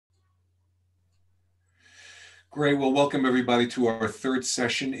Great. Well, welcome everybody to our third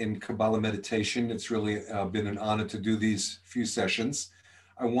session in Kaballah meditation. It's really been an honor to do these few sessions.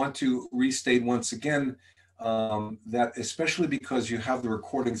 I want to restate once again that especially because you have the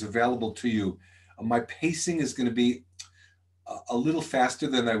recordings available to you, my pacing is going to be a little faster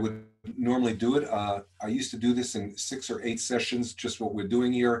than I would normally do it. I used to do this in 6 or 8 sessions, just what we're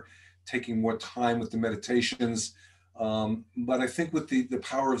doing here, taking more time with the meditations. But I think with the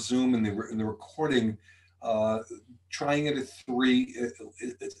power of Zoom and the recording, trying it at 3,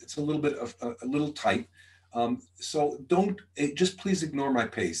 it's a little bit of a little tight. So just please ignore my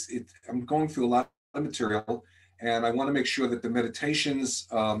pace. I'm going through a lot of material, and I want to make sure that the meditations,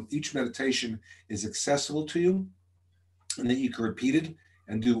 each meditation is accessible to you, and that you can repeat it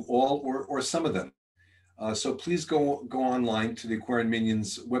and do all or some of them. So please go online to the Aquarian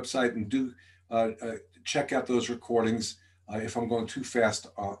Minyan's website and do check out those recordings if I'm going too fast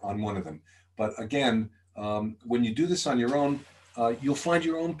on one of them. But again, when you do this on your own, you'll find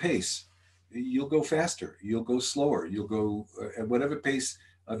your own pace. You'll go faster, you'll go slower, you'll go at whatever pace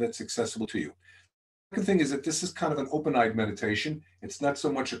that's accessible to you. The second thing is that this is kind of an open-eyed meditation. It's not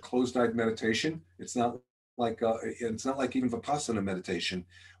so much a closed-eyed meditation. It's not like even Vipassana meditation.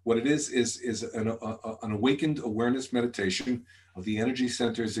 What it is an awakened awareness meditation of the energy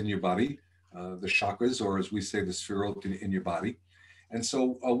centers in your body, the chakras, or as we say, the sefirot in your body. And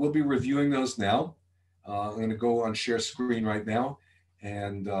so we'll be reviewing those now. I'm going to go on share screen right now,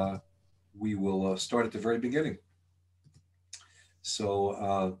 and we will start at the very beginning.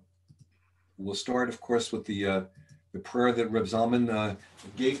 So we'll start, of course, with the prayer that Reb Zalman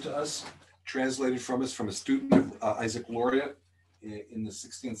gave to us, translated from us from a student of Isaac Luria in the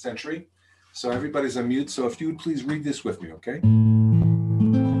 16th century. So everybody's on mute. So if you would please read this with me, okay?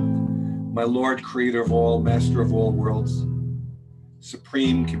 My Lord, creator of all, master of all worlds,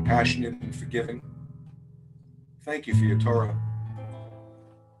 supreme, compassionate, and forgiving, thank you for your Torah.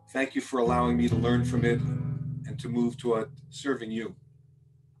 Thank you for allowing me to learn from it and to move toward serving you.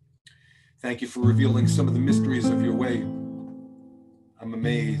 Thank you for revealing some of the mysteries of your way. I'm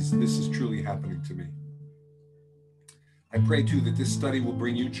amazed this is truly happening to me. I pray too that this study will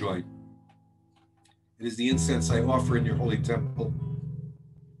bring you joy. It is the incense I offer in your holy temple.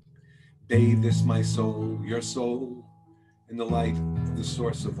 Bathe this my soul, your soul, in the light of the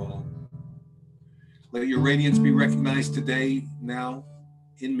source of all. Let your radiance be recognized today, now,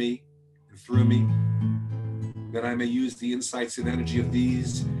 in me and through me, that I may use the insights and energy of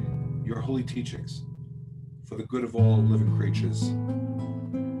these, your holy teachings, for the good of all living creatures,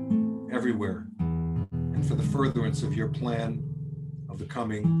 everywhere, and for the furtherance of your plan of the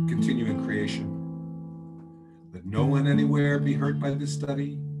coming, continuing creation. Let no one anywhere be hurt by this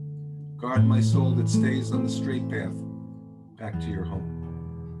study. Guard my soul that stays on the straight path back to your home.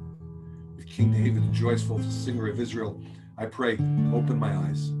 With King David, the joyful singer of Israel, I pray, open my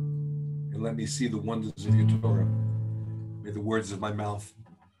eyes and let me see the wonders of your Torah. May the words of my mouth,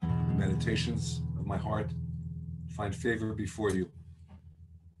 the meditations of my heart find favor before you.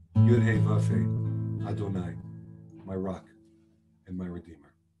 Yud Hey Vav Hey, Adonai, my rock and my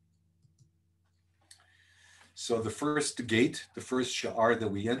redeemer. So the first gate, the first sha'ar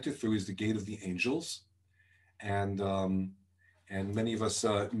that we enter through is the gate of the angels. And many of us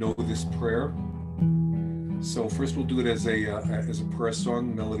know this prayer. So first we'll do it as a prayer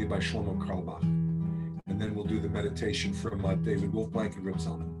song, melody by Shlomo Carlebach. And then we'll do the meditation from David Wolfblank and Reb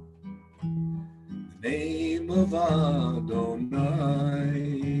Zalman. The name of Adonai,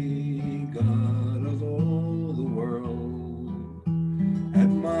 God of all the world. At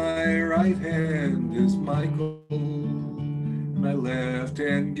my right hand is Michael, my left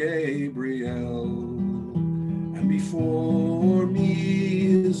hand Gabriel, and before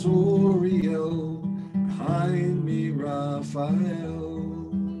me is Uriel, behind me Raphael,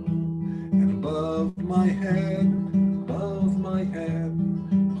 and above my head,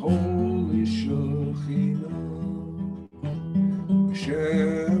 holy Shekhinah,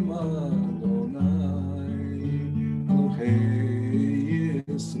 Shem Adonai, Elohei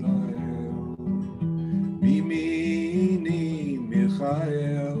Yisrael, Mimini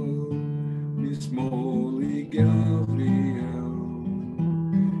Michael, Mismoli Gabriel,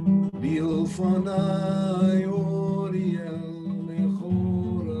 Bilfonai Oriel,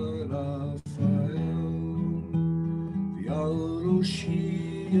 Mechora Raphael, V'al Roshi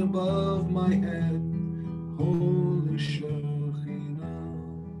above my head, holy Shekhinah.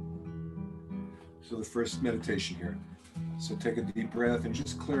 So the first meditation here. So take a deep breath and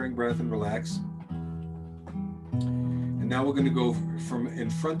just clearing breath and relax. And now we're going to go from in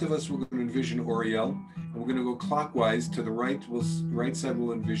front of us, we're going to envision Uriel, and we're going to go clockwise to the right. Right side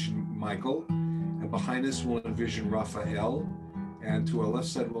will envision Michael, and behind us, we'll envision Raphael, and to our left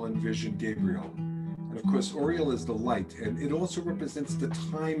side, we'll envision Gabriel. And of course, Oriel is the light, and it also represents the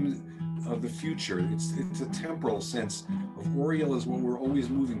time of the future. It's a temporal sense of Oriel is what we're always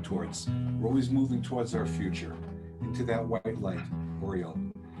moving towards. We're always moving towards our future, into that white light, Oriel.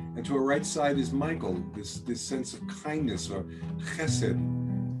 And to our right side is Michael, this sense of kindness or chesed,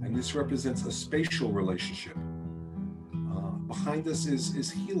 and this represents a spatial relationship. Behind us is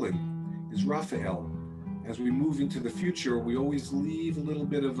healing, is Raphael. As we move into the future, we always leave a little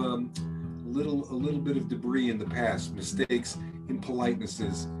bit of debris in the past, mistakes,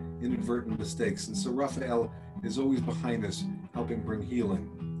 impolitenesses, inadvertent mistakes. And so Raphael is always behind us, helping bring healing.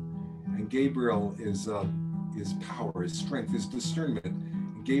 And Gabriel is power, is strength, is discernment.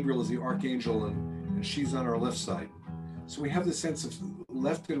 And Gabriel is the archangel, and she's on our left side. So we have the sense of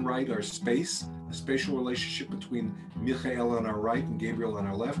left and right are space, a spatial relationship between Michael on our right and Gabriel on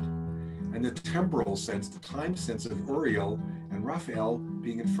our left, and the temporal sense, the time sense of Uriel and Raphael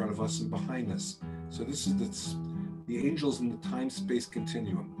being in front of us and behind us. So this is the angels in the time-space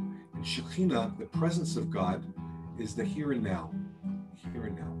continuum. And Shekhinah, the presence of God, is the here and now. Here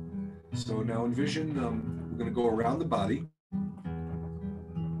and now. So now envision, we're going to go around the body.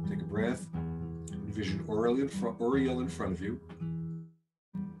 Take a breath. Envision Uriel in front of you.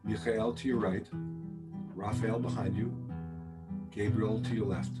 Michael to your right. Raphael behind you. Gabriel to your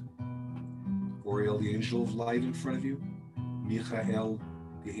left. Uriel, the angel of light, in front of you. Michael,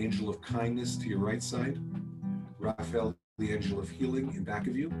 the angel of kindness, to your right side. Raphael, the angel of healing, in back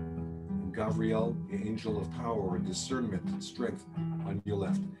of you. And Gabriel, the angel of power and discernment and strength, on your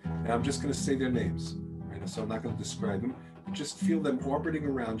left. Now I'm just going to say their names, right? So I'm not going to describe them, but just feel them orbiting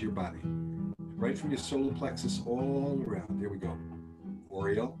around your body, right from your solar plexus all around. There we go.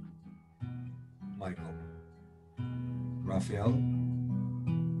 Uriel, Michael, Raphael,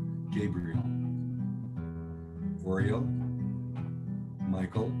 Gabriel, Uriel,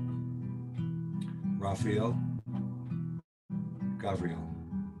 Michael, Raphael, Gabriel.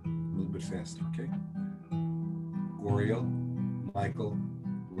 A little bit faster, okay? Uriel, Michael,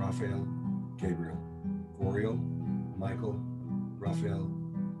 Raphael, Gabriel. Uriel, Michael, Raphael,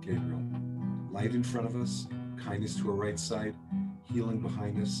 Gabriel. Light in front of us, kindness to our right side, healing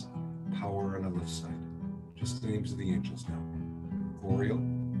behind us, power on our left side. Just the names of the angels now. Uriel,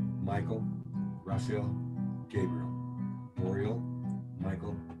 Michael, Raphael, Gabriel. Uriel,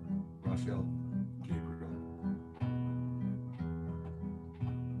 Michael, Raphael, Gabriel.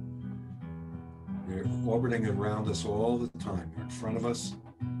 They're orbiting around us all the time. They're in front of us,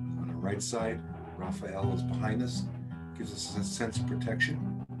 on our right side. Raphael is behind us, gives us a sense of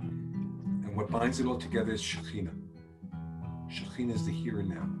protection. And what binds it all together is Shekhinah. Shekhinah is the here and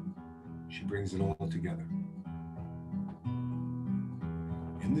now. She brings it all together.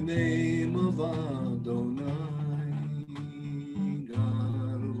 In the name of Adonai,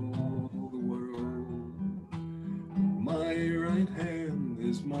 God of all the world, my right hand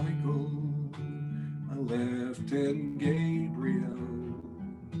is Michael, my left hand Gabriel.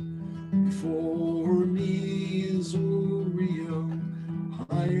 Before me is Uriel,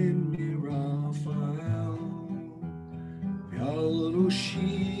 behind me Raphael.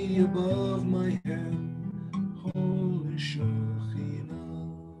 Yaloshi above my head, holy Shekhinah,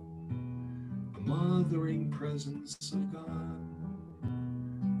 the mothering presence of God,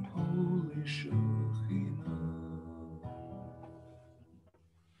 holy Shekhinah.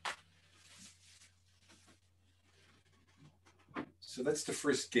 So that's the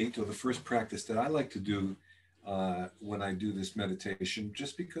first gate, or the first practice that I like to do when I do this meditation,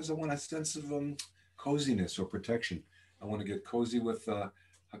 just because I want a sense of coziness or protection. I want to get cozy with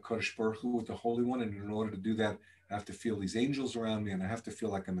HaKadosh Baruch Hu, with the Holy One, and in order to do that, I have to feel these angels around me, and I have to feel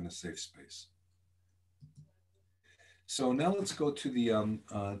like I'm in a safe space. So now let's go to the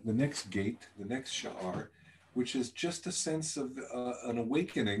next gate, the next sha'ar, which is just a sense of an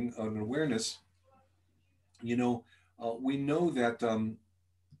awakening, an awareness. You know, we know that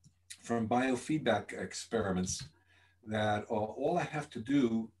from biofeedback experiments that all I have to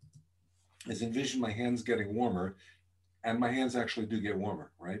do is envision my hands getting warmer, and my hands actually do get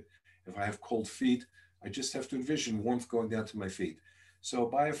warmer, right? If I have cold feet, I just have to envision warmth going down to my feet. So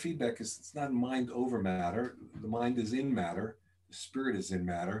biofeedback it's not mind over matter. The mind is in matter. The spirit is in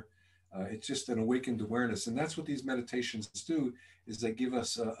matter. It's just an awakened awareness. And that's what these meditations do, is they give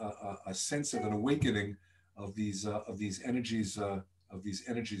us a sense of an awakening of these energies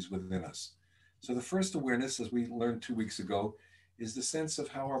within us. So the first awareness, as we learned 2 weeks ago, is the sense of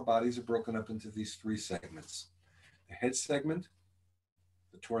how our bodies are broken up into these three segments: the head segment,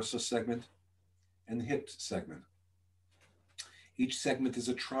 the torso segment, and the hip segment. Each segment is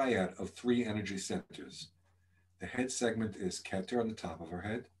a triad of 3 energy centers. The head segment is Keter on the top of our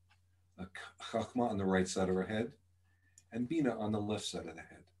head, a Chachma on the right side of our head, and Bina on the left side of the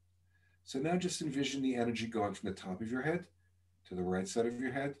head. So now just envision the energy going from the top of your head to the right side of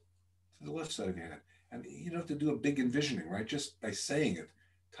your head to the left side of your head. And you don't have to do a big envisioning, right? Just by saying it,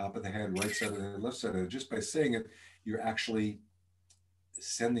 top of the head, right side of the head, left side of the head, just by saying it, you're actually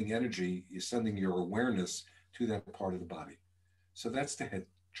sending energy, you're sending your awareness to that part of the body. So that's the head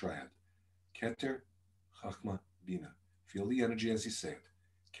triad. Keter, Chachma, Bina. Feel the energy as you say it.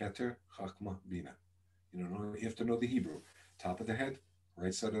 Keter, Chachma, Bina. You have to know the Hebrew. Top of the head,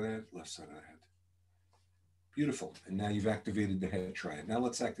 right side of the head, left side of the head. Beautiful. And now you've activated the head triad. Now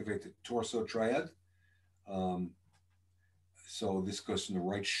let's activate the torso triad. So this goes from the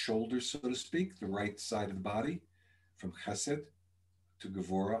right shoulder, so to speak, the right side of the body, from Chesed to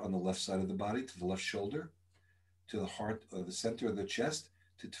Gevurah on the left side of the body, to the left shoulder, to the heart, the center of the chest,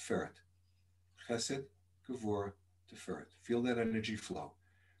 to Tiferet. Chesed, Gevurah, Tiferet. Feel that energy flow.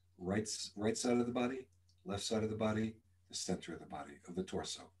 Right side of the body, left side of the body, the center of the body, of the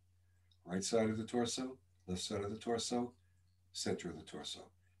torso. Right side of the torso, left side of the torso, center of the torso.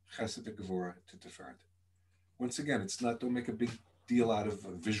 Chesed to Gevurah to Tiferet. Once again, don't make a big deal out of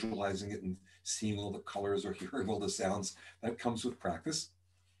visualizing it and seeing all the colors or hearing all the sounds. That comes with practice.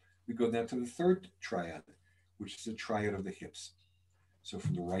 We go down to the third triad, which is the triad of the hips. So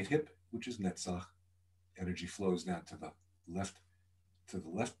from the right hip, which is Netzach, energy flows down to the left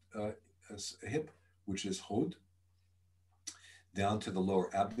hip, which is Hod, down to the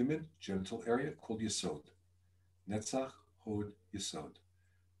lower abdomen, genital area, called Yesod. Netzach, Hod, Yesod.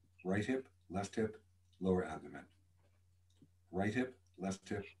 Right hip, left hip, lower abdomen. Right hip, left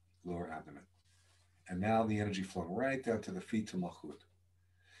hip, lower abdomen. And now the energy flowing right down to the feet to Malchut.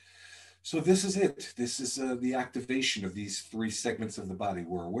 So this is it. This is the activation of these 3 segments of the body.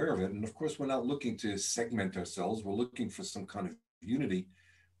 We're aware of it. And of course, we're not looking to segment ourselves. We're looking for some kind of unity.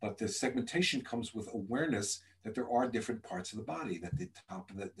 But the segmentation comes with awareness that there are different parts of the body, that the top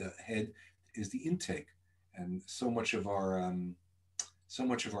of the head is the intake. And so much of our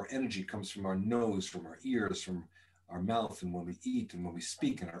energy comes from our nose, from our ears, from our mouth, and when we eat and when we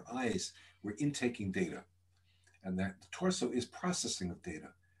speak, and our eyes, we're intaking data. And that the torso is processing of data.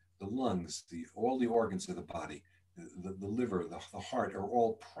 The lungs, all the organs of the body, the liver, the heart are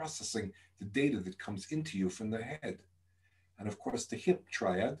all processing the data that comes into you from the head. And of course, the hip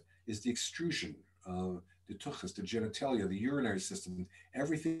triad is the extrusion, the tuchus, the genitalia, the urinary system.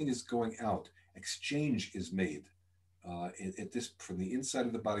 Everything is going out. Exchange is made from the inside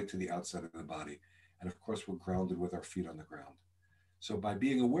of the body to the outside of the body. And of course, we're grounded with our feet on the ground. So by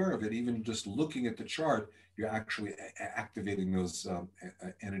being aware of it, even just looking at the chart, you're actually activating those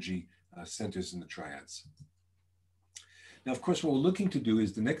energy centers in the triads. Now, of course, what we're looking to do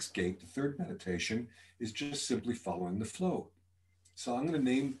is the next gate, the third meditation, is just simply following the flow. So I'm going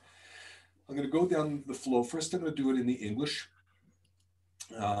to go down the flow. First, I'm going to do it in the English,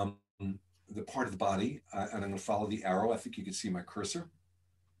 the part of the body, and I'm going to follow the arrow. I think you can see my cursor.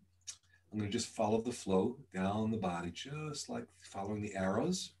 I'm going to just follow the flow down the body, just like following the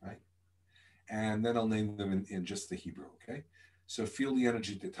arrows, right? And then I'll name them in just the Hebrew, okay? So feel the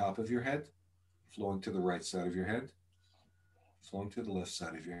energy at the top of your head, flowing to the right side of your head, flowing to the left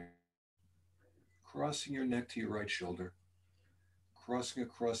side of your head, crossing your neck to your right shoulder, crossing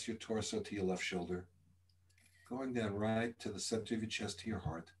across your torso to your left shoulder, going down right to the center of your chest to your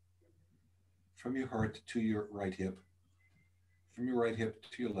heart, from your heart to your right hip, from your right hip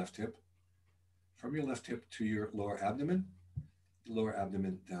to your left hip, from your left hip to your lower abdomen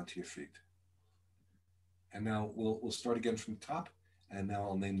down to your feet. And now we'll start again from the top, and now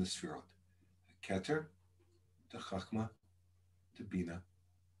I'll name the sefirot. Keter, to Chachma, to Bina,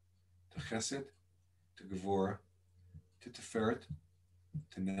 to Chesed, to Gevurah, to Tiferet,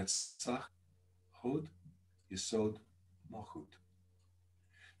 to Netzach, Hod, Yesod, Malchut.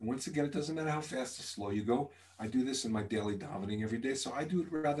 And once again, it doesn't matter how fast or slow you go. I do this in my daily davening every day, so I do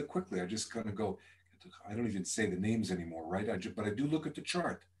it rather quickly. I just kind of go, I don't even say the names anymore, right? But I do look at the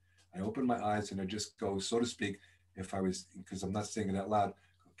chart. I open my eyes and I just go, so to speak, because I'm not saying it out loud,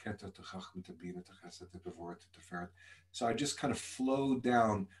 so I just kind of flow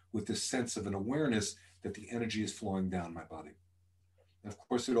down with this sense of an awareness that the energy is flowing down my body. And of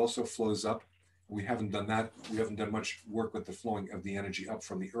course, it also flows up. We haven't done that. We haven't done much work with the flowing of the energy up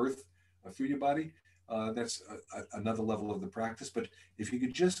from the earth through your body. That's another level of the practice. But if you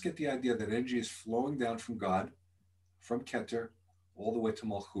could just get the idea that energy is flowing down from God, from Keter, all the way to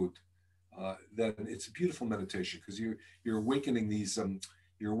Malchut, then it's a beautiful meditation because you're awakening these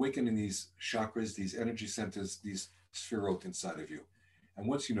chakras, these energy centers, these sefirot inside of you. And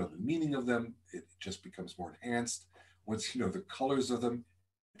once you know the meaning of them, it just becomes more enhanced. Once you know the colors of them,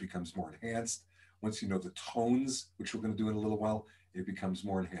 it becomes more enhanced. Once you know the tones, which we're going to do in a little while, it becomes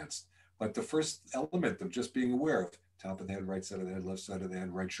more enhanced. But the first element of just being aware of top of the head, right side of the head, left side of the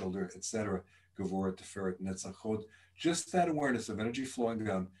head, right shoulder, etc., Gevurah, Tiferet, Netzachot, just that awareness of energy flowing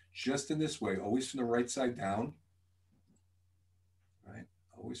down, just in this way, always from the right side down, right?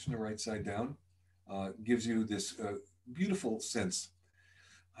 Always from the right side down, gives you this beautiful sense.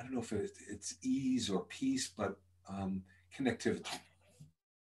 I don't know if it's ease or peace, but connectivity,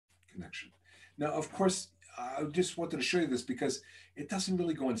 connection. Now, of course, I just wanted to show you this because it doesn't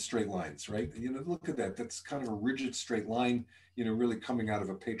really go in straight lines, right? You know, look at that. That's kind of a rigid straight line, you know, really coming out of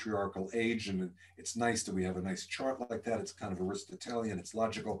a patriarchal age. And it's nice that we have a nice chart like that. It's kind of Aristotelian, it's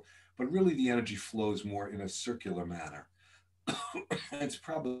logical, but really the energy flows more in a circular manner. It's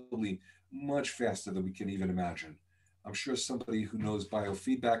probably much faster than we can even imagine. I'm sure somebody who knows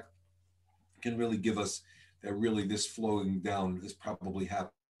biofeedback can really give us that really this flowing down is probably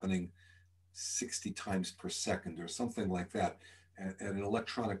happening 60 times per second or something like that at an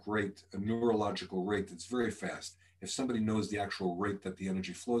electronic rate, a neurological rate that's very fast. If somebody knows the actual rate that the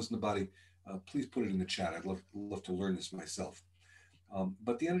energy flows in the body, please put it in the chat. I'd love to learn this myself.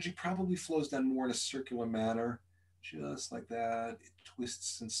 But the energy probably flows down more in a circular manner, just like that. It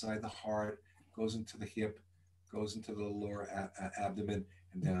twists inside the heart, goes into the hip, goes into the lower abdomen,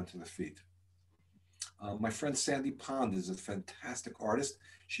 and down to the feet. My friend Sandy Pond is a fantastic artist.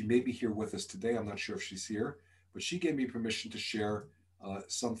 She may be here with us today. I'm not sure if she's here, but she gave me permission to share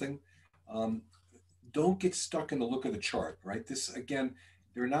something. Don't get stuck in the look of the chart, right? This, again,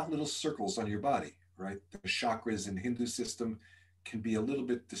 they're not little circles on your body, right? The chakras in Hindu system can be a little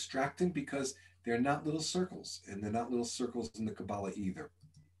bit distracting because they're not little circles, and they're not little circles in the Kabbalah either.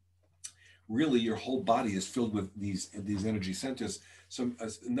 Really, your whole body is filled with these energy centers. So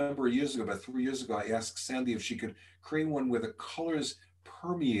a number of years ago, about 3 years ago, I asked Sandy if she could create one where the colors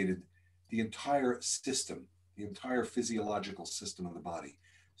permeated the entire system, the entire physiological system of the body.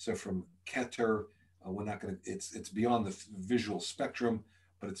 So from Keter, we're not going to, it's beyond the visual spectrum,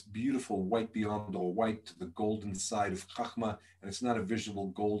 but it's beautiful white beyond all white to the golden side of Chachma. And it's not a visual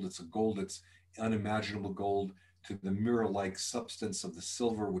gold, it's a gold that's unimaginable gold, to the mirror-like substance of the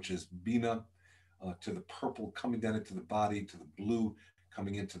silver, which is Bina, to the purple coming down into the body, to the blue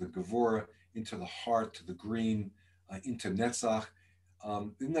coming into the Gevurah, into the heart, to the green, into Netzach.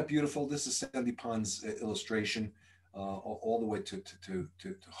 Isn't that beautiful? This is Sandy Pond's illustration, all the way to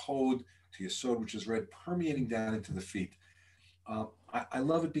Hod, to Yesod, which is red, permeating down into the feet. I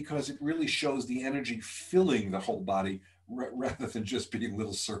love it because it really shows the energy filling the whole body rather than just being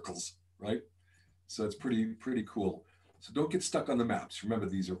little circles, right? So it's pretty cool. So don't get stuck on the maps. Remember,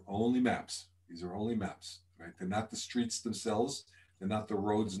 these are only maps. These are only maps, right? They're not the streets themselves. They're not the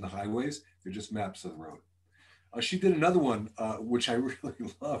roads and the highways. They're just maps of the road. She did another one, which I really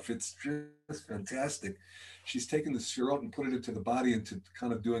love. It's just fantastic. She's taken the sefirot and put it into the body into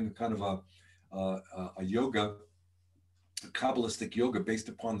kind of doing kind of a yoga, a Kabbalistic yoga based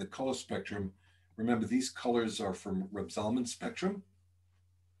upon the color spectrum. Remember, these colors are from Reb Zalman spectrum.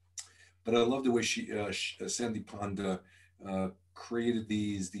 But I love the way Sandy Pond created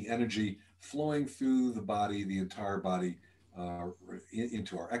the energy flowing through the body, the entire body,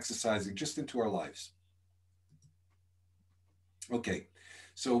 into our exercising, just into our lives. Okay,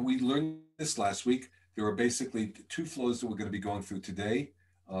 so we learned this last week. There are basically two flows that we're going to be going through today.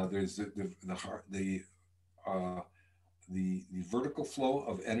 There's the vertical flow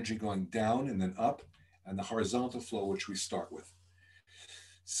of energy going down and then up, and the horizontal flow, which we start with.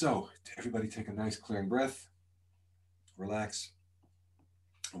 So everybody take a nice clearing breath, relax.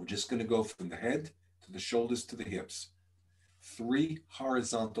 And we're just going to go from the head to the shoulders to the hips. 3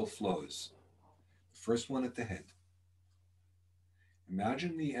 horizontal flows. The first one at the head.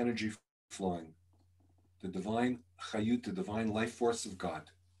 Imagine the energy flowing, the divine chayut, the divine life force of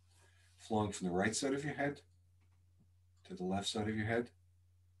God, flowing from the right side of your head to the left side of your head,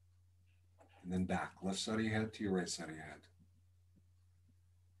 and then back, left side of your head to your right side of your head.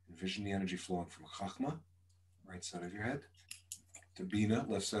 Envision the energy flowing from Chachma, right side of your head, to Bina,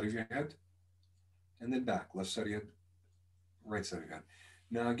 left side of your head, and then back, left side of your head, right side of your head.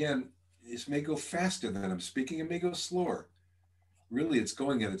 Now again, this may go faster than I'm speaking, it may go slower. Really, it's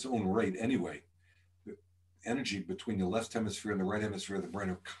going at its own rate anyway. The energy between the left hemisphere and the right hemisphere of the brain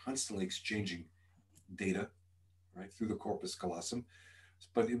are constantly exchanging data, right, through the corpus callosum.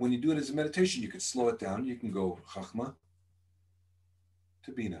 But when you do it as a meditation, you can slow it down. You can go Chachma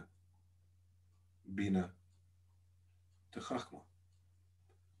to Bina, Bina to Chachma.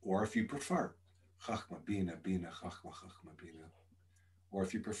 Or if you prefer, Chachma, Bina, Bina, Chachma, Chachma, Bina. Or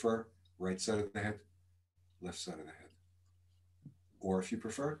if you prefer, right side of the head, left side of the head. Or if you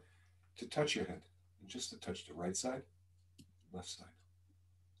prefer, to touch your head, just to touch the right side, left side,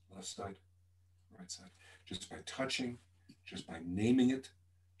 right side. Just by touching, just by naming it,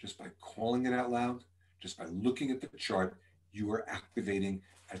 just by calling it out loud, just by looking at the chart, you are activating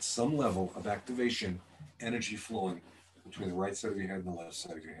at some level of activation, energy flowing between the right side of your head and the left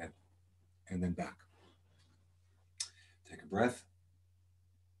side of your head, and then back. Take a breath.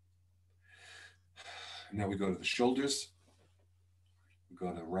 Now we go to the shoulders. We go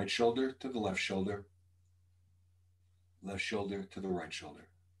to the right shoulder to the left shoulder to the right shoulder.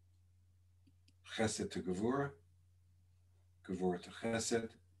 Chesed to Gevurah, Gevurah to Chesed,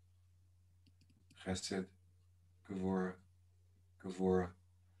 Chesed, Gevurah, Gevurah,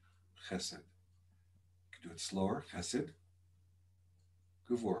 Chesed. You can do it slower. Chesed,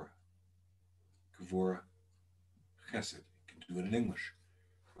 Gevurah, Gevurah, Chesed. You can do it in English.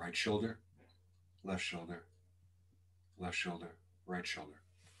 Right shoulder, right shoulder.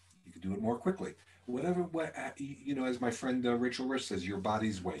 You can do it more quickly. Whatever, as my friend Rachel Rich says, your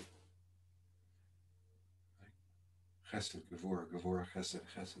body's weight. Chesed, Gevurah, Gevurah, Chesed,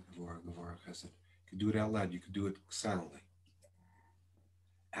 Chesed, Gevurah, Gevurah, Chesed. You can do it out loud. You can do it silently.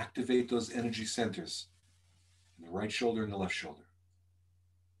 Activate those energy centers in the right shoulder and the left shoulder.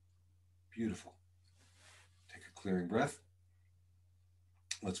 Beautiful. Take a clearing breath.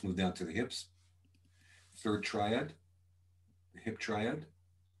 Let's move down to the hips. Third triad, the hip triad.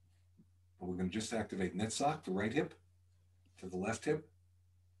 But we're going to just activate Netzach, the right hip, to the left hip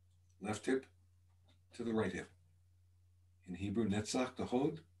to the right hip. In Hebrew, Netzach to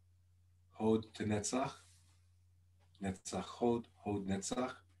Hod to Netzach, Netzach Hod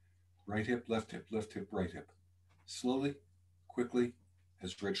Netzach, right hip, right hip. Slowly, quickly,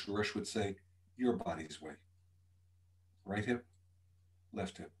 as Rachel Resh would say, your body's way. Right hip,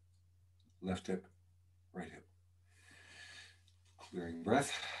 right hip. Clearing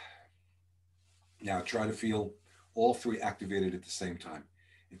breath. Now try to feel all three activated at the same time.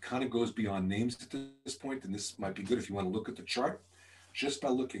 It kind of goes beyond names at this point, and this might be good if you want to look at the chart. Just by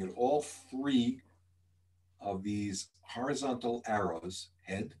looking at all three of these horizontal arrows,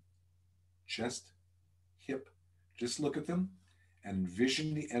 head, chest, hip, just look at them and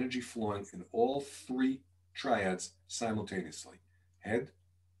envision the energy flowing in all three triads simultaneously. Head,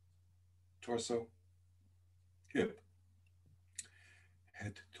 torso, hip.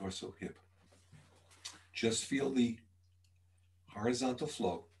 Head, torso, hip. Just feel the horizontal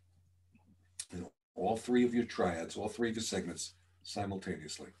flow in all three of your triads, all three of your segments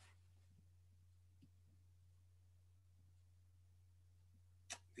simultaneously.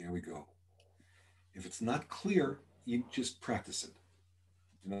 There we go. If it's not clear, you just practice it.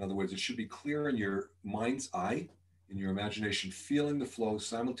 In other words, it should be clear in your mind's eye, in your imagination, feeling the flow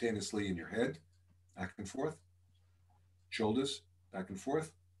simultaneously in your head, back and forth, shoulders, back and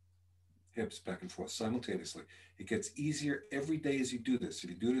forth, hips back and forth simultaneously. It gets easier every day as you do this. If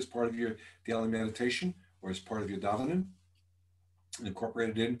you do it as part of your daily meditation or as part of your davening and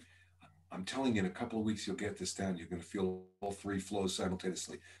incorporate it in, I'm telling you, in a couple of weeks, you'll get this down. You're going to feel all three flows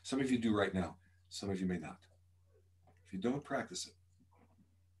simultaneously. Some of you do right now. Some of you may not. If you don't, practice it.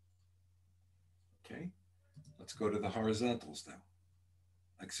 Okay, let's go to the horizontals now.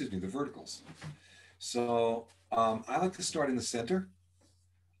 Excuse me, the verticals. So I like to start in the center.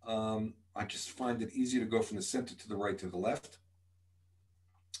 I just find it easier to go from the center to the right to the left.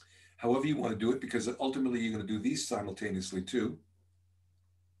 However you want to do it, because ultimately you're going to do these simultaneously too.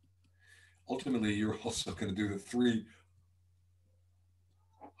 Ultimately, you're also going to do the three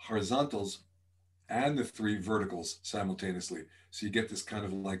horizontals and the three verticals simultaneously. So you get this kind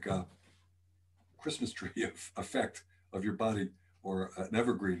of like a Christmas tree effect of your body, or an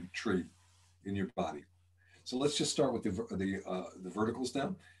evergreen tree in your body. So let's just start with the verticals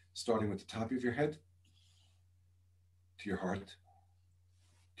now, starting with the top of your head, to your heart,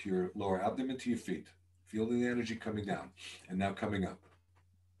 to your lower abdomen, to your feet. Feel the energy coming down and now coming up.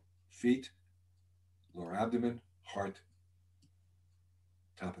 Feet, lower abdomen, heart,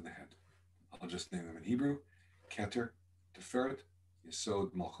 top of the head. I'll just name them in Hebrew: Keter, Tiferet,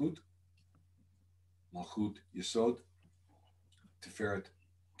 Yesod, Malchut, Malchut, Yesod, Tiferet,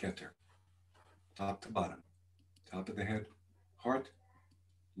 Keter. Top to bottom. Top of the head, heart,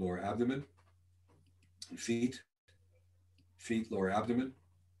 lower abdomen, and feet, lower abdomen,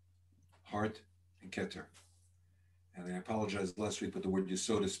 heart, and Keter. And I apologize last week, but the word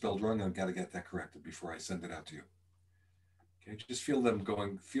Yesod is spelled wrong. I've got to get that corrected before I send it out to you. Okay, just feel them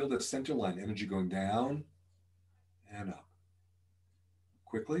going, feel the center line, energy going down and up.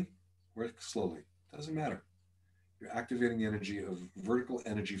 Quickly or slowly. Doesn't matter. You're activating the energy of vertical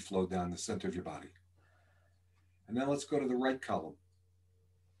energy flow down the center of your body. And now let's go to the right column.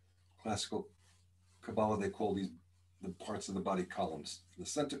 Classical Kaballah, they call these the parts of the body columns. From the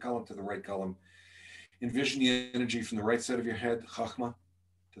center column to the right column. Envision the energy from the right side of your head, Chachma,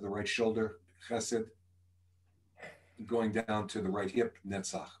 to the right shoulder, Chesed, going down to the right hip,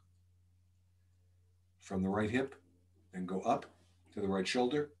 Netzach. From the right hip, then go up to the right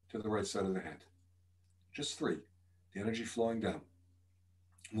shoulder, to the right side of the head. Just three. The energy flowing down.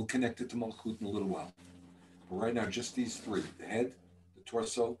 We'll connect it to Malchut in a little while. But right now, just these three. The head, the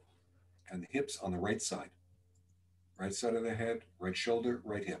torso, and the hips on the right side. Right side of the head, right shoulder,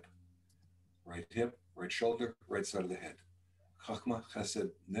 right hip. Right hip, right shoulder, right side of the head. Chachma,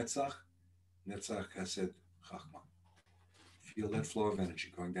 Chesed, Netzach, Netzach, Chesed, Chachma. Feel that flow of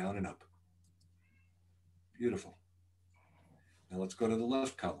energy going down and up. Beautiful. Now let's go to the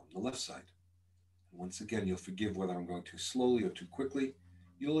left column, the left side. Once again, you'll forgive whether I'm going too slowly or too quickly.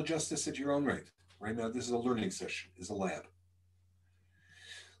 You'll adjust this at your own rate. Right now, this is a learning session, is a lab.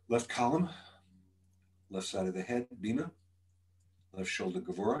 Left column, left side of the head, Bina. Left shoulder,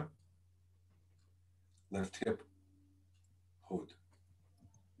 Gevura. Left hip, Hod.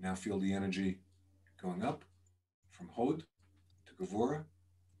 Now feel the energy going up from Hod to Gevura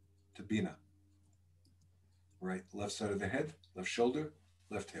to Bina. Right, left side of the head, left shoulder,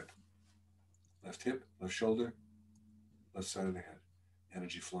 left hip. Left hip, left shoulder, left side of the head.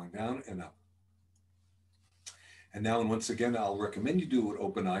 Energy flowing down and up. And now, and once again, I'll recommend you do it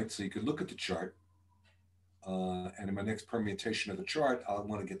open-eyed so you can look at the chart. And in my next permutation of the chart, I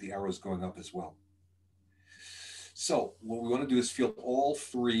want to get the arrows going up as well. So what we want to do is feel all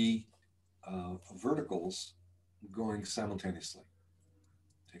three verticals going simultaneously.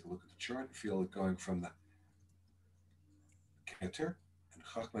 Take a look at the chart and feel it going from the Keter and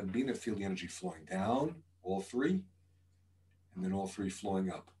Chachma and Bina. Feel the energy flowing down, all three, and then all three flowing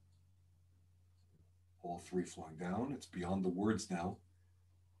up. All three flowing down. It's beyond the words now.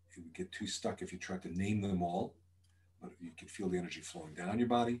 You would get too stuck if you try to name them all, but you can feel the energy flowing down your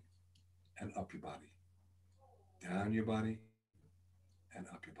body and up your body. Down your body and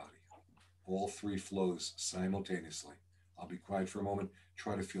up your body. All three flows simultaneously. I'll be quiet for a moment.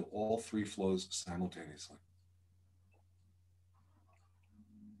 Try to feel all three flows simultaneously.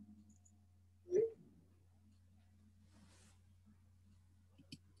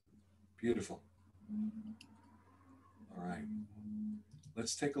 Beautiful. All right.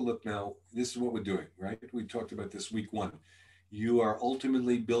 Let's take a look now. This is what we're doing, right? We talked about this week one. You are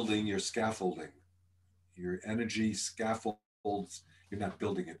ultimately building your scaffolding. Your energy scaffolds, you're not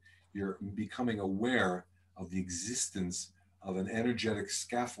building it. You're becoming aware of the existence of an energetic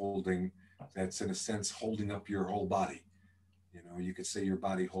scaffolding that's in a sense holding up your whole body. You know, you could say your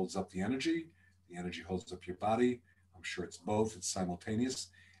body holds up the energy holds up your body. I'm sure it's both, it's simultaneous.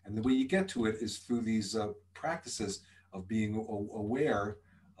 And the way you get to it is through these practices of being aware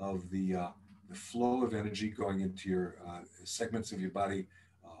of the flow of energy going into your segments of your body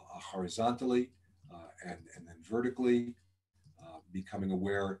horizontally and then vertically, becoming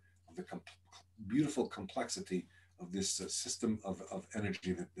aware of the beautiful complexity of this system of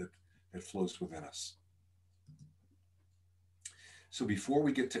energy that flows within us. So before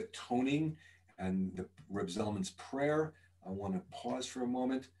we get to toning and the Reb Zalman's prayer, I want to pause for a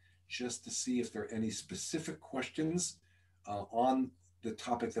moment just to see if there are any specific questions on the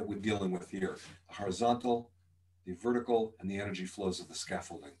topic that we're dealing with here, the horizontal, the vertical, and the energy flows of the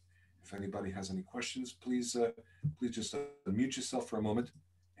scaffolding. If anybody has any questions, please just unmute yourself for a moment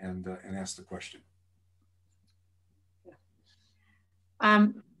and ask the question.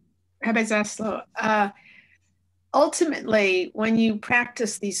 Rabbi Zaslow, ultimately, when you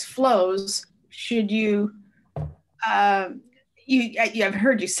practice these flows, should you, I've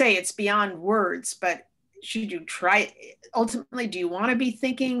heard you say it's beyond words, but should you try, ultimately, do you want to be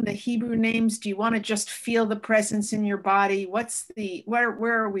thinking the Hebrew names? Do you want to just feel the presence in your body?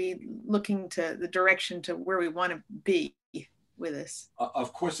 Where are we looking to the direction to where we want to be with this?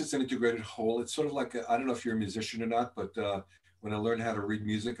 Of course, it's an integrated whole. It's sort of like, I don't know if you're a musician or not, but when I learned how to read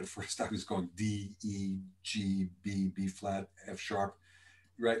music, at first I was going D, E, G, B, B flat, F sharp,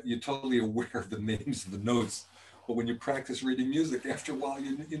 right? You're totally aware of the names of the notes. But when you practice reading music, after a while,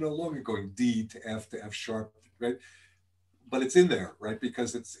 you're no longer going D to F sharp, right? But it's in there, right?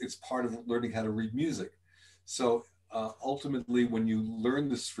 Because it's part of learning how to read music. So ultimately, when you learn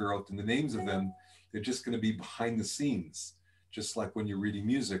the sefirot and the names of them, they're just going to be behind the scenes. Just like when you're reading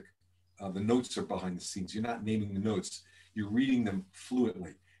music, the notes are behind the scenes. You're not naming the notes. You're reading them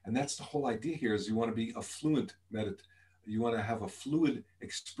fluently. And that's the whole idea here is you want to be a fluent you want to have a fluid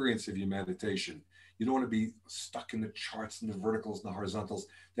experience of your meditation. You don't want to be stuck in the charts and the verticals and the horizontals.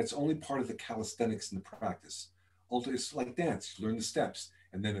 That's only part of the calisthenics and the practice. Ultimately, it's like dance. You learn the steps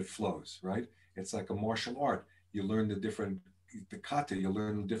and then it flows, right? It's like a martial art. You learn the kata, you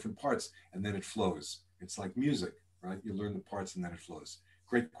learn the different parts and then it flows. It's like music, right? You learn the parts and then it flows.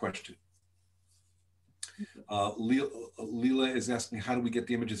 Great question. Leela is asking, how do we get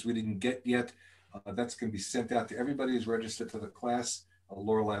the images we didn't get yet? That's going to be sent out to everybody who's registered to the class.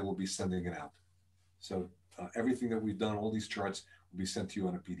 Lorelei will be sending it out. So everything that we've done, all these charts, will be sent to you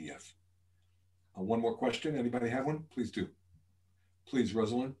on a PDF. One more question. Anybody have one? Please do. Please,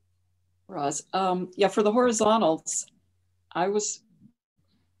 Rosalind. Roz, yeah, for the horizontals, I've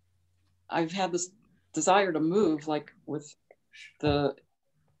had this desire to move, like with the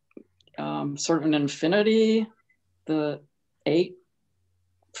sort of an infinity, the 8.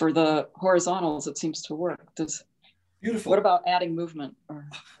 For the horizontals, it seems to work. Beautiful. What about adding movement?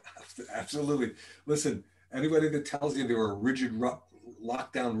 Absolutely. Listen, anybody that tells you there are rigid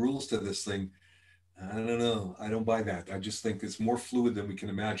lockdown rules to this thing, I don't know. I don't buy that. I just think it's more fluid than we can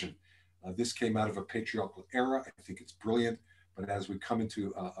imagine. This came out of a patriarchal era. I think it's brilliant. But as we come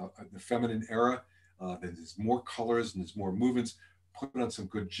into the feminine era, there's more colors and there's more movements. Put on some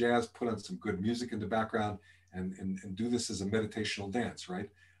good jazz, put on some good music in the background, and do this as a meditational dance, right?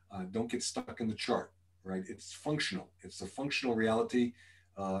 Don't get stuck in the chart, right? It's functional. It's a functional reality,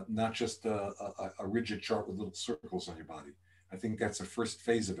 not just a rigid chart with little circles on your body. I think that's the first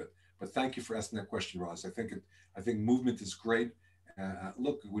phase of it. But thank you for asking that question, Roz. I think movement is great.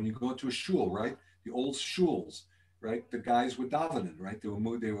 Look, when you go into a shul, right? The old shuls, right? The guys were davening, right?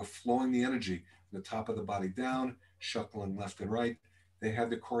 They were flowing the energy from the top of the body down, shuffling left and right. They had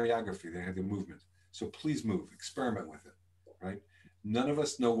the choreography, they had the movement. So please move, experiment with it, right? None of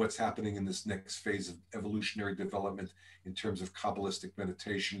us know what's happening in this next phase of evolutionary development in terms of Kabbalistic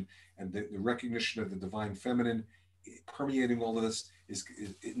meditation, and the recognition of the divine feminine permeating all of this is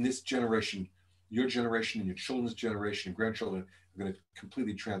in this generation, your generation and your children's generation and grandchildren are going to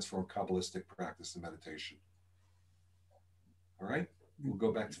completely transform Kabbalistic practice and meditation. All right, we'll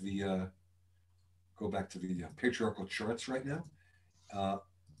go back to the patriarchal charts right now,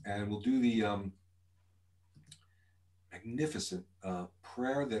 and we'll do the magnificent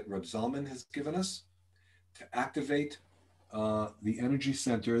prayer that Reb Zalman has given us to activate the energy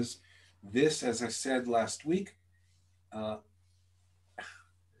centers. This, as I said last week,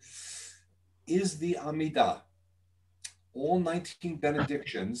 is the Amidah. All 19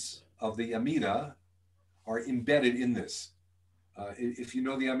 benedictions of the Amidah are embedded in this. If you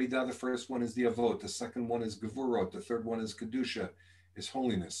know the Amidah, the first one is the Avot, the second one is Gevurot, the third one is Kedusha, is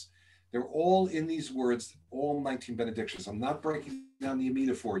holiness. They're all in these words, all 19 benedictions. I'm not breaking down the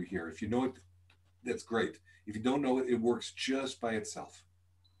Amidah for you here. If you know it, that's great. If you don't know it, it works just by itself,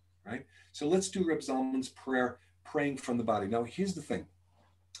 right? So let's do Reb Zalman's prayer, praying from the body. Now, here's the thing.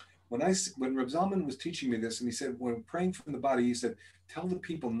 When Reb Zalman was teaching me this, and he said, when praying from the body, he said, tell the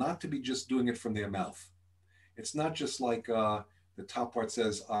people not to be just doing it from their mouth. It's not just like the top part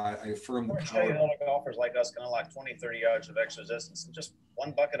says, I affirm the power. Show you how golfers like us can unlock 20, 30 yards of extra distance in just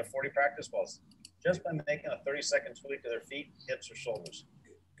one bucket of 40 practice balls, just by making a 30-second tweak to their feet, hips, or shoulders.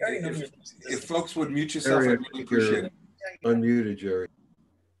 If folks would mute yourself, I'd really appreciate it. Unmuted, Jerry.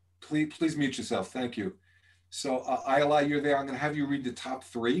 Please mute yourself. Thank you. So Ayala, you're there. I'm going to have you read the top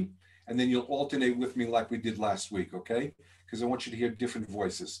 3, and then you'll alternate with me like we did last week, okay? Because I want you to hear different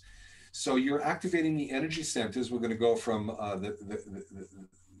voices. So you're activating the energy centers. We're going to go from the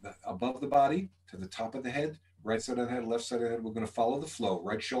above the body to the top of the head, right side of the head, left side of the head. We're going to follow the flow.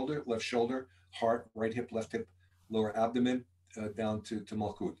 Right shoulder, left shoulder, heart, right hip, left hip, lower abdomen, down to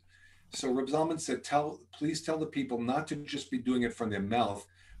Malkut. So Reb Zalman said, please tell the people not to just be doing it from their mouth,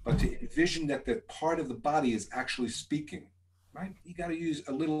 but to envision that that part of the body is actually speaking, right? You got to use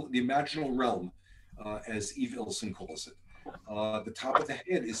a little, the imaginal realm, as Eve Ilson calls it. The top of the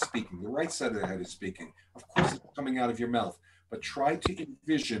head is speaking. The right side of the head is speaking. Of course, it's coming out of your mouth, but try to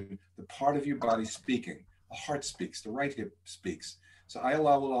envision the part of your body speaking. The heart speaks, the right hip speaks. So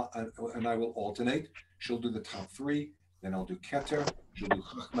Ayala and I will alternate. She'll do the top 3, then I'll do Keter, she'll do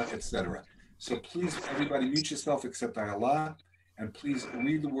Chachma, etc. So please, everybody mute yourself except Ayala, and please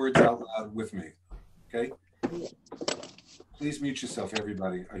read the words out loud with me, okay? Please mute yourself,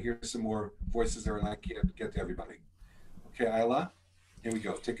 everybody. I hear some more voices there and I can't get to everybody. Okay, Ayala, here we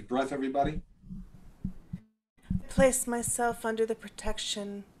go. Take a breath, everybody. Place myself under the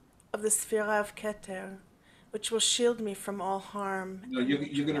protection of the Sefirah of Keter, which will shield me from all harm. No,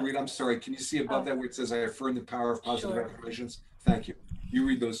 you're going to read, I'm sorry, can you see above that where it says, I affirm the power of positive affirmations? Thank you. You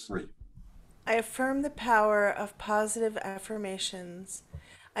read those 3. I affirm the power of positive affirmations.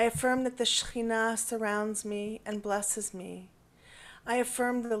 I affirm that the Shekhinah surrounds me and blesses me. I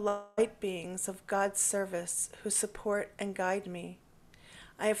affirm the light beings of God's service who support and guide me.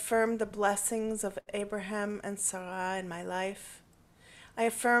 I affirm the blessings of Abraham and Sarah in my life. I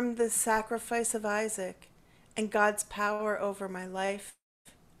affirm the sacrifice of Isaac and God's power over my life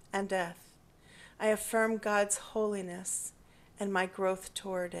and death. I affirm God's holiness and my growth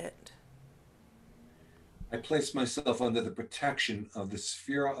toward it. I place myself under the protection of the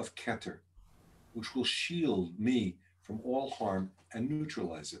sefirot of Keter, which will shield me from all harm and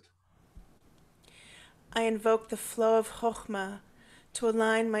neutralize it. I invoke the flow of Chokhmah to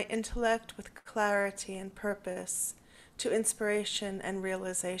align my intellect with clarity and purpose, to inspiration and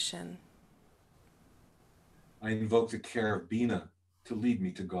realization. I invoke the care of Bina to lead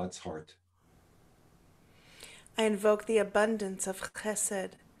me to God's heart. I invoke the abundance of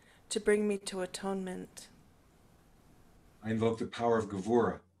Chesed to bring me to atonement. I invoke the power of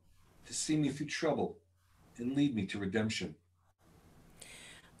Gevurah to see me through trouble and lead me to redemption.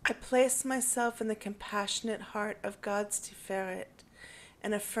 I place myself in the compassionate heart of God's Tiferet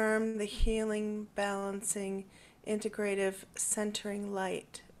and affirm the healing, balancing, integrative, centering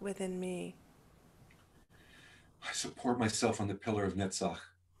light within me. I support myself on the pillar of Netzach,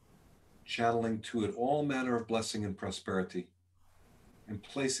 channeling to it all manner of blessing and prosperity, and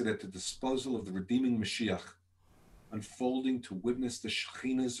place it at the disposal of the redeeming Mashiach, unfolding to witness the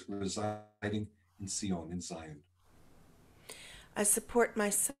Shekhinah's residing in Sion, in Zion. I support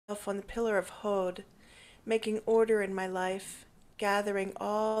myself on the pillar of Hod, making order in my life, gathering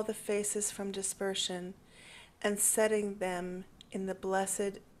all the faces from dispersion, and setting them in the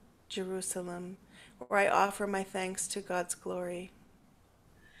blessed Jerusalem, where I offer my thanks to God's glory.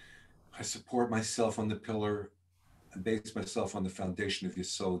 I support myself on the pillar and base myself on the foundation of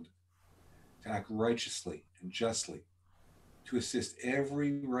Yesod, to act righteously and justly, to assist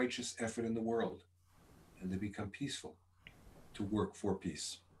every righteous effort in the world, and to become peaceful, to work for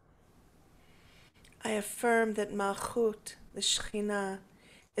peace. I affirm that Malchut, the Shekhinah,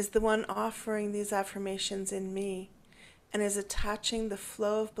 is the one offering these affirmations in me and is attaching the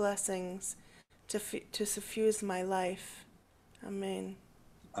flow of blessings to suffuse my life. Amen.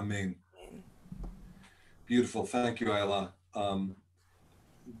 Amen. Amen. Beautiful. Thank you, Ayla.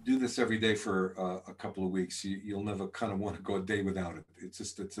 Do this every day for a couple of weeks. You'll never kind of want to go a day without it.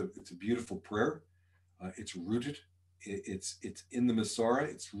 It's a beautiful prayer. It's rooted. It's in the Masorah.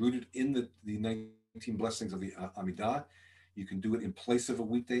 It's rooted in the 19 blessings of the Amidah. You can do it in place of a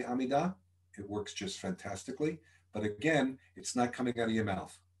weekday Amidah. It works just fantastically. But again, it's not coming out of your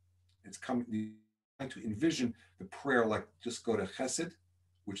mouth. It's coming. You're trying to envision the prayer like just go to Chesed,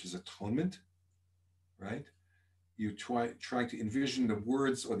 which is atonement, right? You trying to envision the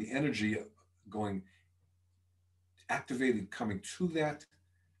words or the energy going activated, coming to that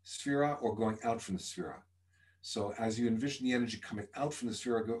sefirah or going out from the sefirah. So as you envision the energy coming out from the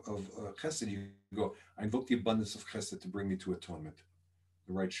sefirah of Chesed, you go, I invoke the abundance of Chesed to bring me to atonement,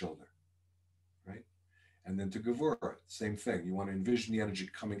 the right shoulder, right? And then to Gevurah, same thing. You want to envision the energy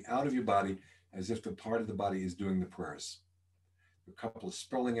coming out of your body as if the part of the body is doing the prayers. A couple of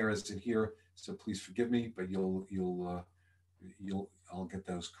spelling errors in here, so please forgive me, but I'll get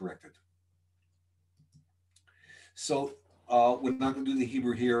those corrected. So we're not going to do the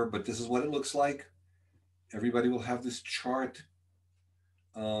Hebrew here, but this is what it looks like. Everybody will have this chart.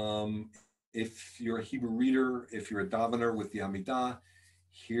 If you're a Hebrew reader, if you're a davener with the Amidah,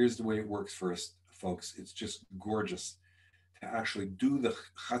 here's the way it works for us, folks. It's just gorgeous to actually do the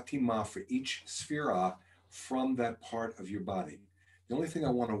Chatimah for each sefirah from that part of your body. The only thing I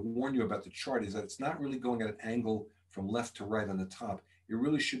want to warn you about the chart is that it's not really going at an angle from left to right on the top. It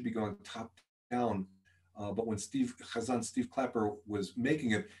really should be going top down. But when Steve Clapper was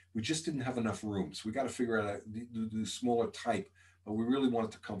making it, we just didn't have enough room. So we got to figure out how to do smaller type, but we really want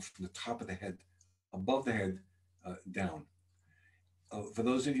it to come from the top of the head, above the head, down. For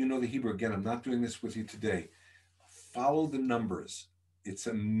those of you who know the Hebrew, again, I'm not doing this with you today. Follow the numbers. It's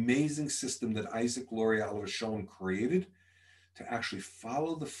an amazing system that Isaac Luria created to actually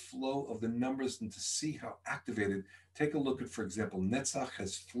follow the flow of the numbers and to see how activated. Take a look at, for example, Netzach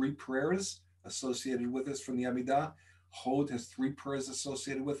has 3 prayers associated with this from the Amidah. Hod has 3 prayers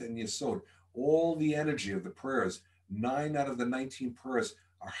associated with it, and Yesod. All the energy of the prayers, 9 out of the 19 prayers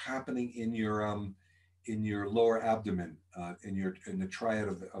are happening in your lower abdomen, in the triad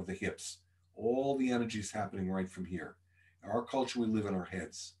of the hips. All the energy is happening right from here. In our culture, we live in our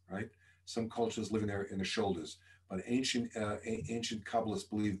heads, right? Some cultures live in the shoulders. But ancient Kabbalists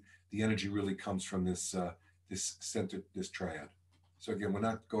believe the energy really comes from this center, this triad. So again, we're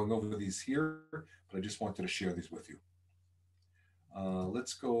not going over these here, but I just wanted to share these with you.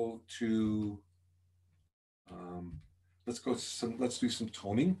 Let's go to let's do some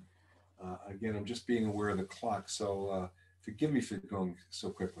toning. Again, I'm just being aware of the clock, so forgive me for going so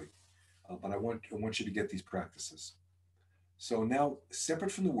quickly, but I want you to get these practices. So now,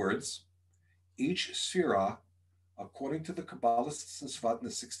 separate from the words, each sefirah, according to the Kabbalists and Svat in the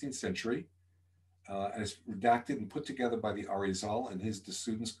 16th century, as redacted and put together by the Arizal and his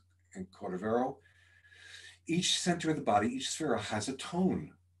students in Cordovero, each center of the body, each sefirah has a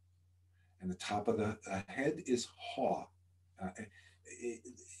tone. And the top of the head is ha.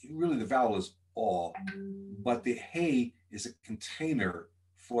 Really, the vowel is all, but the hey is a container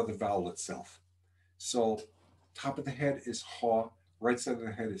for the vowel itself. So top of the head is ha, right side of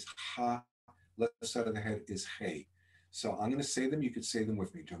the head is ha, left side of the head is hey. So I'm going to say them. You could say them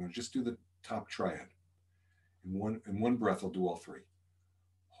with me. I'm going to just do the top triad. In one breath, I'll do all three.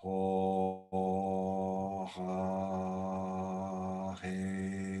 Ha, ha,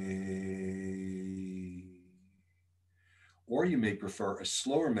 hey. Or you may prefer a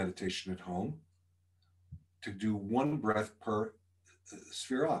slower meditation at home to do one breath per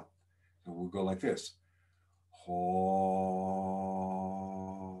sefirah. So we'll go like this. Ha,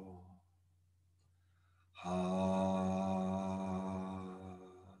 ha,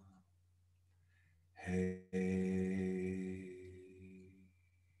 hey.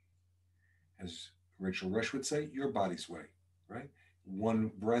 As Rachel Rush would say, your body's way, right?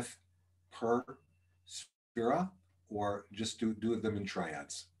 One breath per sefirah, or just do them in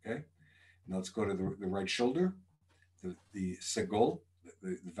triads, okay? Now let's go to the right shoulder. The segol,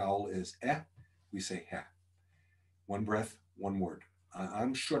 the vowel is eh, we say ha. One breath, one word.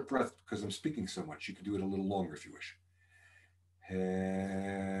 I'm short breath because I'm speaking so much. You can do it a little longer if you wish. He.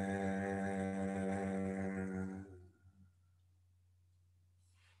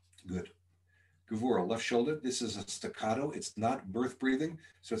 Good. Gevura, left shoulder. This is a staccato. It's not birth breathing,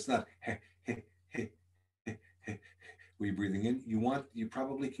 so it's not he, he, he, he, he. Where you're breathing in. You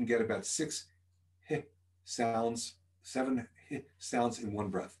probably can get about 6 he sounds, 7 he sounds in one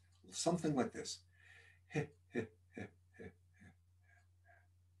breath. Something like this. He, he, he, he, he.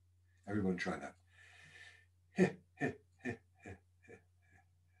 Everyone try that. He, he, he, he, he.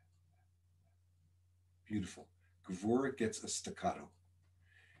 Beautiful. Gevura gets a staccato.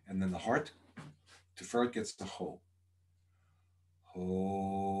 And then the heart, Tiferet gets the ho. Ho.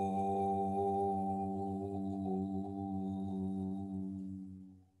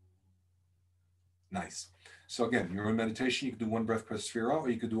 Nice. So again, you're in meditation, you can do one breath per sefirah, or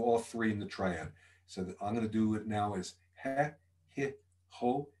you could do all three in the triad. So I'm going to do it now as he, hi,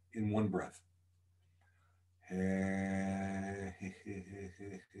 ho in one breath. He, hi,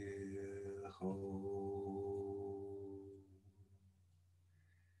 ho.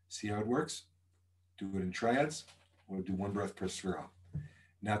 See how it works? Do it in triads, or do one breath per sefirah.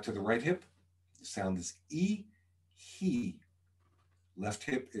 Now to the right hip, the sound is e, he. Left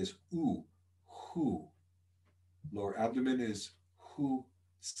hip is u, hu. Lower abdomen is hu.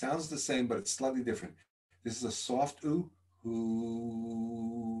 Sounds the same, but it's slightly different. This is a soft u,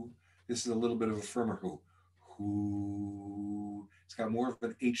 hu. This is a little bit of a firmer hu, hu. It's got more of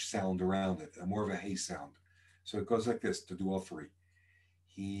an H sound around it, more of a hey sound. So it goes like this to do all three.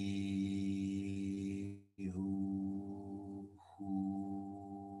 He, who,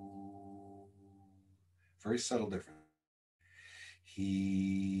 who. Very subtle difference.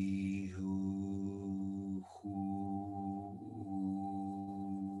 He, who.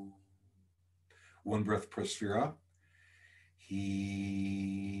 One breath per sefirah. He,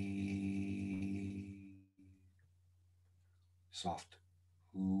 soft.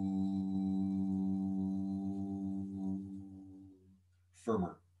 Who,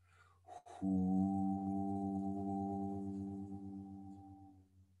 firmer.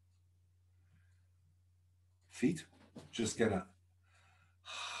 Feet, just get a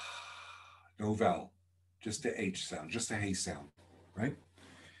no vowel, just the H sound, just a hey sound, right?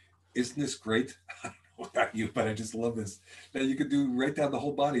 Isn't this great? I don't know about you, but I just love this. Now you could do right down the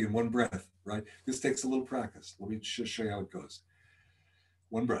whole body in one breath, right? This takes a little practice. Let me just show you how it goes.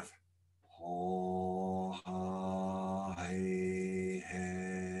 One breath. Ho, ha, hey,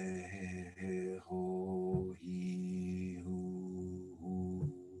 hey, ho, he, hu.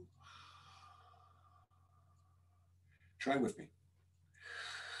 Try with me.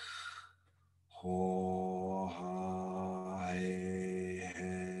 Ho, ha, hey,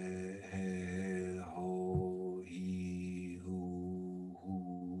 ho, he,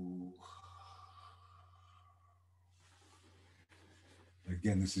 hu.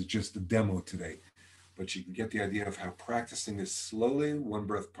 Again, this is just a demo today, but you can get the idea of how practicing this slowly, one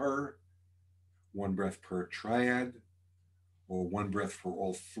breath per triad, or one breath for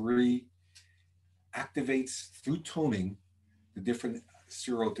all three, activates through toning the different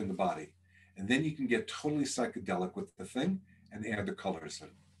sefirot in the body. And then you can get totally psychedelic with the thing and add the colors in.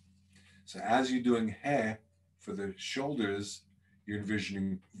 So as you're doing hair for the shoulders, you're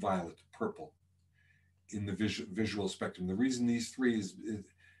envisioning violet, purple in the visual spectrum. The reason these three is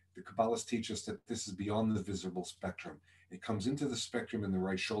the Kabbalists teach us that this is beyond the visible spectrum. It comes into the spectrum in the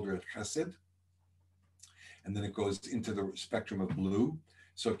right shoulder at chesed, and then it goes into the spectrum of blue.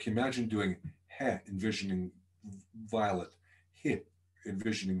 So can you imagine doing he, envisioning violet, hit,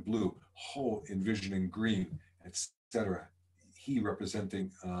 envisioning blue, ho, envisioning green, etc. He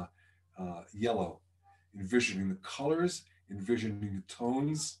representing yellow, envisioning the colors, envisioning the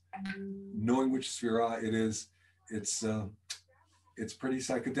tones, knowing which sefirah it is. It's pretty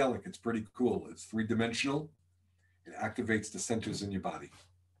psychedelic. It's pretty cool. It's three-dimensional. It activates the centers in your body.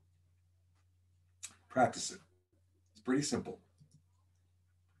 Practice it. It's pretty simple.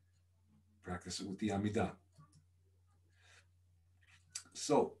 Practice it with the Amidah.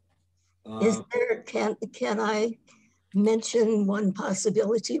 So, can I mention one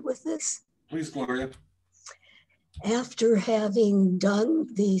possibility with this? Please, Gloria. After having done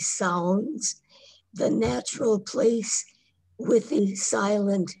these sounds, the natural place with the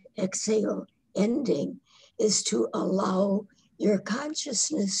silent exhale ending is to allow your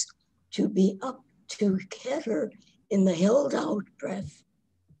consciousness to be up together in the held out breath.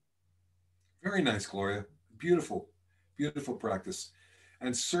 Very nice, Gloria. Beautiful, beautiful practice.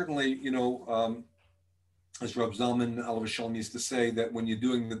 And certainly, you know, as Reb Zalman Schachter-Shalomi used to say, that when you're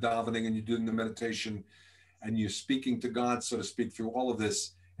doing the davening and you're doing the meditation and you're speaking to God, so to speak, through all of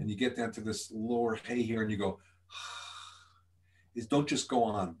this, and you get down to this lower hey here and you go, is don't just go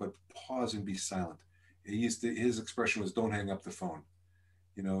on, but pause and be silent. His expression was, don't hang up the phone.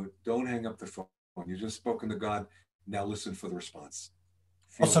 You know, don't hang up the phone. You just spoken to God. Now listen for the response.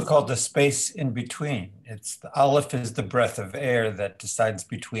 Also called the space in between. It's the aleph is the breath of air that decides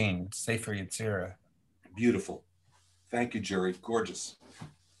between. Sefer Yetzirah. Beautiful. Thank you, Jerry. Gorgeous.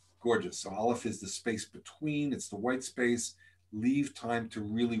 Gorgeous. So aleph is the space between. It's the white space. Leave time to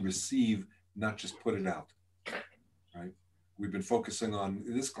really receive, not just put it out. Right? We've been focusing on,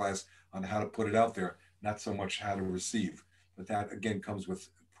 in this class, on how to put it out there, not so much how to receive. But that, again, comes with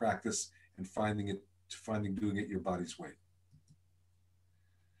practice and doing it your body's way.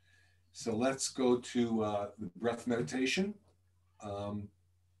 So let's go to the breath meditation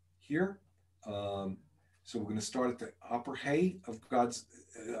here. So we're going to start at the upper hey of God's,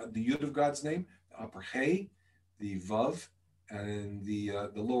 the yud of God's name, the upper hey, the vav, and the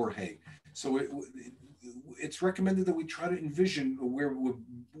lower hey. So it's recommended that we try to envision where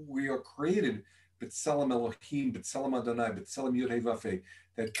we are created, B'Tselem Elohim, B'Tselem Adonai, B'Tselem Yud Hey Vav Hey,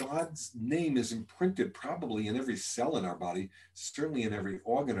 that God's name is imprinted probably in every cell in our body, certainly in every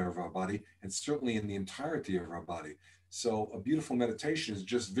organ of our body, and certainly in the entirety of our body. So a beautiful meditation is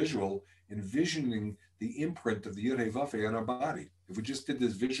just visual, envisioning the imprint of the Yud Hey Vav Hey on our body. If we just did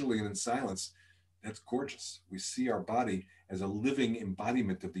this visually and in silence, that's gorgeous. We see our body as a living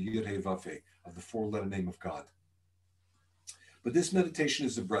embodiment of the Yud Hey Vav Hey, of the four-letter name of God. But this meditation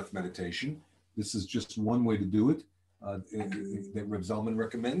is a breath meditation. This is just one way to do it that Reb Zalman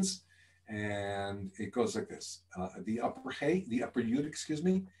recommends. And it goes like this. The upper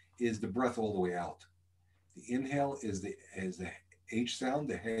yud, is the breath all the way out. The inhale is the H sound,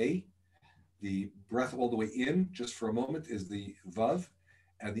 the hey. The breath all the way in, just for a moment, is the vav.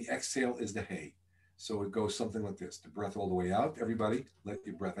 And the exhale is the hey. So it goes something like this. The breath all the way out. Everybody, let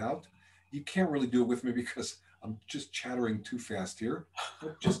your breath out. You can't really do it with me because I'm just chattering too fast here.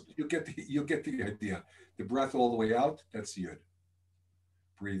 But just you'll get the idea. The breath all the way out, that's yud.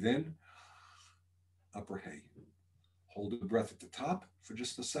 Breathe in, upper hey. Hold the breath at the top for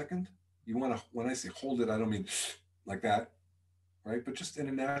just a second. You want to, when I say hold it, I don't mean like that, right? But just in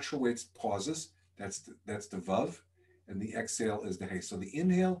a natural way, it's pauses. That's the vav, and the exhale is the hey. So the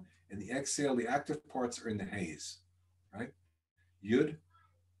inhale and the exhale, the active parts are in the hays, right? Yud,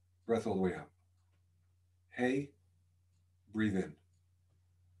 breath all the way out. Hey, breathe in.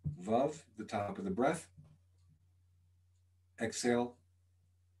 Vav, the top of the breath. Exhale,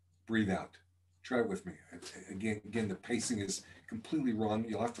 breathe out. Try it with me. Again, the pacing is completely wrong.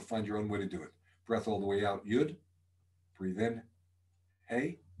 You'll have to find your own way to do it. Breath all the way out, yud. Breathe in.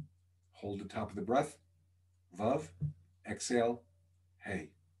 Hey, hold the top of the breath. Vav, exhale, hey.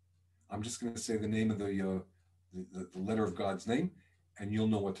 I'm just going to say the name of the letter of God's name, and you'll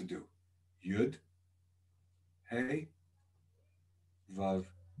know what to do. Yud, hey, vav,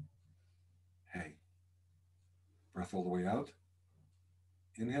 hey. Breath all the way out.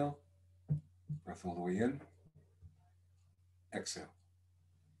 Inhale. Breath all the way in. exhale.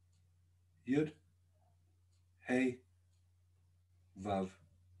 Yud, Hey, Vav,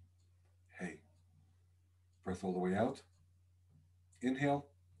 Hey. Breath all the way out. Inhale.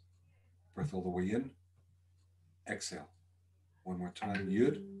 Breath all the way in. Exhale. One more time.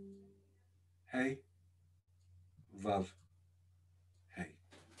 Yud, Hey, Vav, Hey.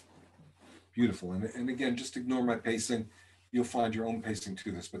 Beautiful. And again, just ignore my pacing. You'll find your own pacing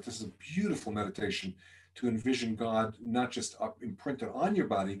to this, but this is a beautiful meditation to envision God not just imprinted on your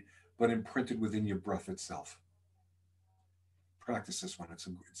body, but imprinted within your breath itself. Practice this one.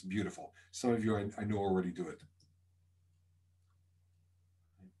 It's beautiful. Some of you I know already do it.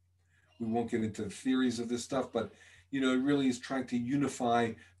 We won't get into the theories of this stuff, but it really is trying to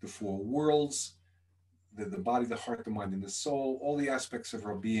unify the four worlds, the body, the heart, the mind, and the soul. All the aspects of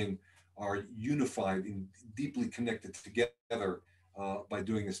our being are unified and deeply connected together by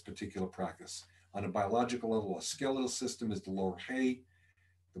doing this particular practice. On a biological level, a skeletal system is the lower hay,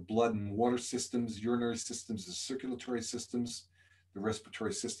 the blood and water systems, urinary systems, the circulatory systems, the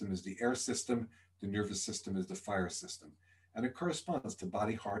respiratory system is the air system, the nervous system is the fire system. And it corresponds to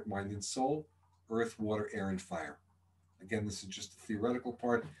body, heart, mind, and soul, earth, water, air, and fire. Again, this is just the theoretical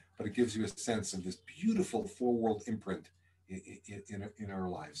part, but it gives you a sense of this beautiful four-world imprint in our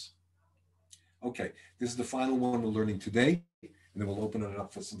lives. Okay, this is the final one we're learning today, and then we'll open it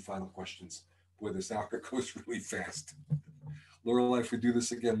up for some final questions. Boy, this hour goes really fast. Lorelei, if we do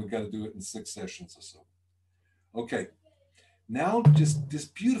this again, we've got to do it in 6 sessions or so. Okay, now just this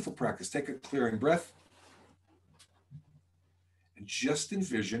beautiful practice. Take a clearing breath. And just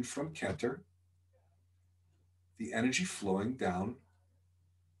envision from Keter, the energy flowing down.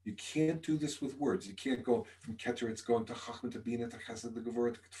 You can't do this with words. You can't go from Keter, it's going to Chachma, to Bina, to Chesed, to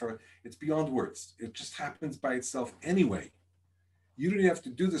Gevurah, to Ketfara. It's beyond words. It just happens by itself anyway. You don't have to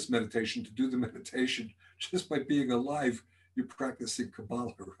do this meditation to do the meditation. Just by being alive, you're practicing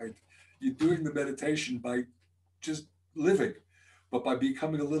Kaballah, right? You're doing the meditation by just living. But by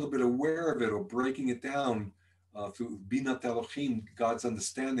becoming a little bit aware of it or breaking it down through Binat Elohim, God's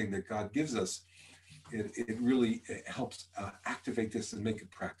understanding that God gives us, it really helps activate this and make it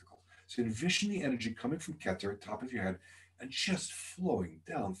practical. So envision the energy coming from Keter, top of your head, and just flowing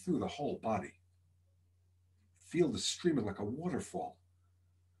down through the whole body. Feel the streaming like a waterfall.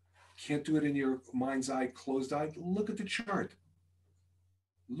 Can't do it in your mind's eye, closed eye. Look at the chart.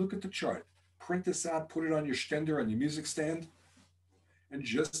 Look at the chart. Print this out, put it on your stender, on your music stand, and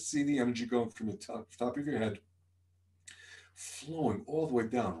just see the energy going from the top of your head, flowing all the way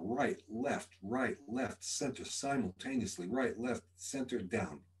down, right, left, center, simultaneously, right, left, center,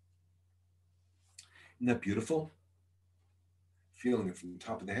 down. Isn't that beautiful? Feeling it from the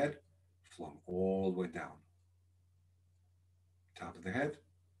top of the head, flowing all the way down. Top of the head,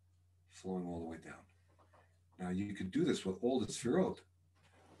 flowing all the way down. Now you could do this with all the sefirot.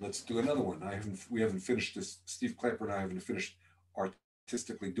 Let's do another one. We haven't finished this. Steve Clapper and I haven't finished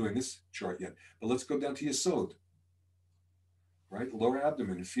artistically doing this chart yet. But let's go down to Yesod. Right, lower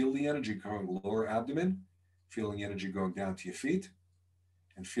abdomen, and feel the energy going lower abdomen, feeling the energy going down to your feet,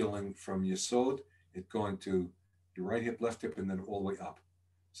 and feeling from Yesod it going to your right hip, left hip, and then all the way up.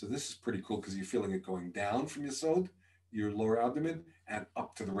 So this is pretty cool because you're feeling it going down from Yesod, your lower abdomen, and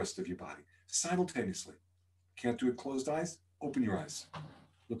up to the rest of your body simultaneously. Can't do it closed eyes? Open your eyes.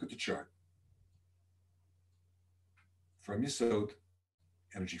 Look at the chart. From Yesod,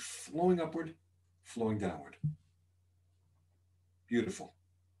 energy flowing upward, flowing downward. Beautiful.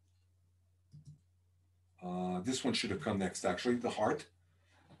 This one should have come next, actually. The heart.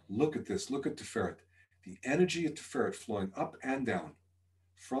 Look at this. Look at Tiferet. The energy at Tiferet flowing up and down.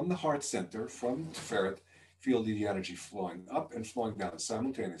 From the heart center, from Tiferet, feel the energy flowing up and flowing down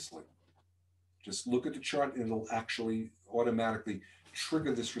simultaneously. Just look at the chart and it'll actually automatically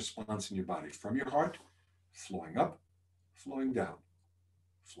trigger this response in your body. From your heart, flowing up, flowing down.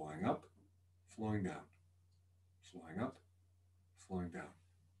 Flowing up, flowing down. Flowing up, flowing down.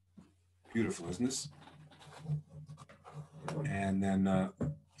 Beautiful, isn't this? And then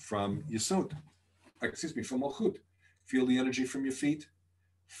from Yesod, from Malchut, feel the energy from your feet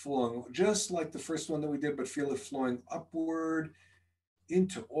flowing, just like the first one that we did, but feel it flowing upward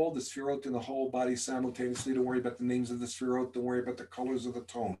into all the sefirot in the whole body simultaneously. Don't worry about the names of the sefirot. Don't worry about the colors of the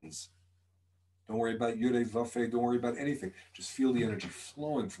tones. Don't worry about Yudei, Vafei. Don't worry about anything. Just feel the energy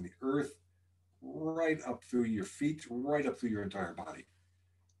flowing from the earth right up through your feet, right up through your entire body.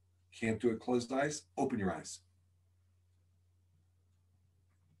 Can't do it closed eyes? Open your eyes.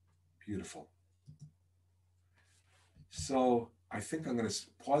 Beautiful. So I think I'm going to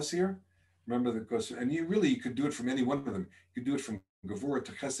pause here. Remember that goes, and you could do it from any one of them. You could do it from Gevurah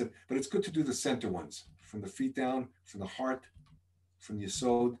to Chesed, but it's good to do the center ones, from the feet down, from the heart from the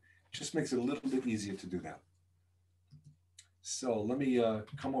Yesod. Just makes it a little bit easier to do that. So let me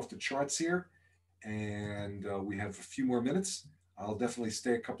come off the charts here, and we have a few more minutes. I'll definitely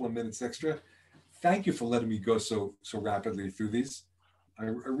stay a couple of minutes extra. Thank you for letting me go so rapidly through these. I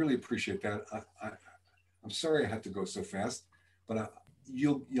really appreciate that. I'm sorry I had to go so fast, but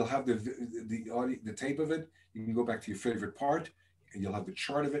you'll have the tape of it. You can go back to your favorite part, and you'll have the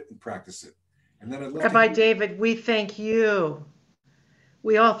chart of it and practice it. And then I'd love Rabbi David, we thank you.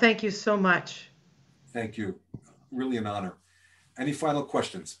 We all thank you so much. Thank you. Really an honor. Any final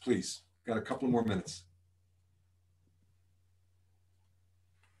questions, please? Got a couple more minutes.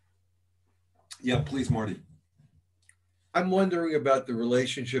 Yeah, please, Marty. I'm wondering about the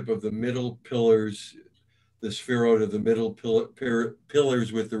relationship of the middle pillars, the sefirot of the middle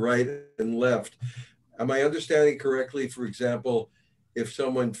pillars with the right and left. Am I understanding correctly? For example, if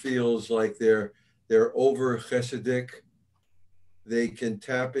someone feels like they're over chesedic, they can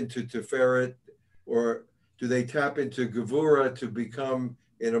tap into Tiferet, or do they tap into Gevura to become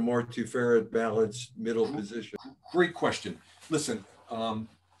in a more Tiferet balanced middle position? Great question. Listen, in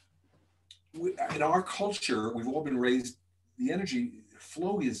our culture, we've all been raised, the energy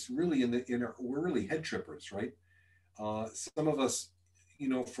flow is really we're really head trippers, right? Some of us,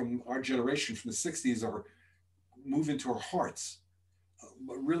 from our generation, from the 60s, are move into our hearts.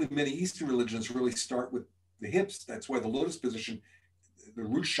 But really, many Eastern religions really start with the hips. That's why the lotus position, the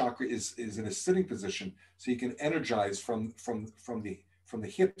root chakra is in a sitting position, so you can energize from the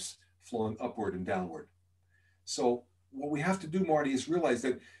hips flowing upward and downward. So what we have to do, Marty, is realize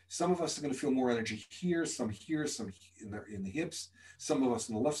that some of us are going to feel more energy here, some in the hips, some of us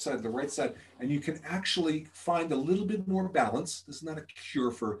on the left side, the right side, and you can actually find a little bit more balance. This is not a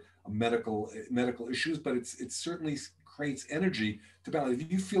cure for medical issues, but it certainly creates energy to balance.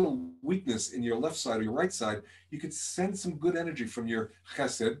 If you feel weakness in your left side or your right side, you could send some good energy from your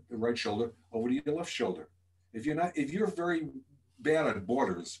chesed, the right shoulder, over to your left shoulder. If you're very bad at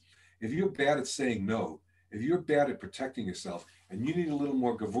borders, if you're bad at saying no, if you're bad at protecting yourself and you need a little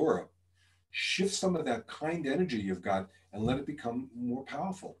more gevura, shift some of that kind energy you've got and let it become more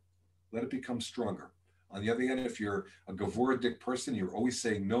powerful. Let it become stronger. On the other hand, if you're a gevura-dick person, you're always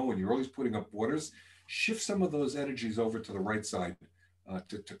saying no and you're always putting up borders, shift some of those energies over to the right side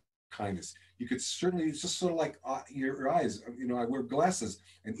to kindness. You could certainly, it's just sort of like your eyes. I wear glasses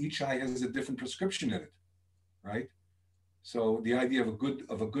and each eye has a different prescription in it, right? So the idea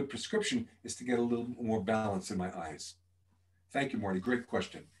of a good prescription is to get a little more balance in my eyes. Thank you, Marty. Great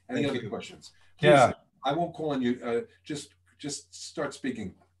question. Any other questions? Please, yeah, I won't call on you. Just start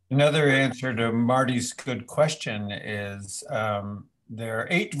speaking. Another answer to Marty's good question is there are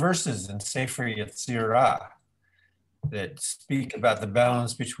 8 verses in Sefer Yetzirah that speak about the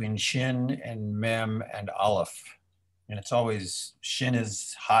balance between Shin and Mem and Aleph. And it's always Shin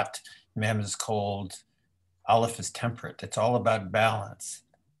is hot, Mem is cold, Aleph is temperate. It's all about balance.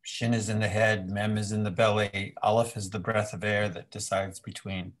 Shin is in the head, Mem is in the belly, Aleph is the breath of air that decides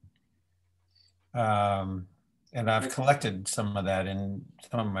between. And I've collected some of that in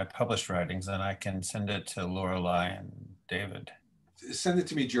some of my published writings, and I can send it to Lorelei and David. Send it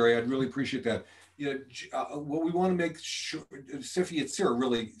to me, Jerry. I'd really appreciate that. What we want to make sure, Sefer Yetzirah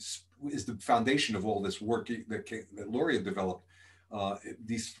really is the foundation of all this work that Luria developed.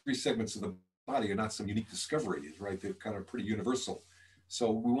 These 3 segments of the body are not some unique discovery, right? They're kind of pretty universal.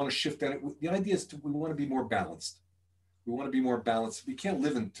 So we want to shift that. The idea is we want to be more balanced. We want to be more balanced. We can't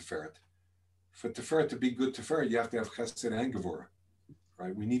live in Tiferet. For Tiferet to be good Tiferet, you have to have Chesed and Gevura,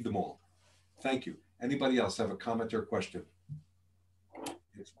 right? We need them all. Thank you. Anybody else have a comment or a question?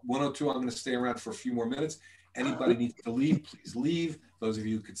 It's 1:02. I'm going to stay around for a few more minutes. Anybody needs to leave, please leave. Those of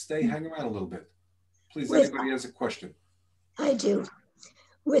you who could stay, hang around a little bit. Please, anybody has a question? I do.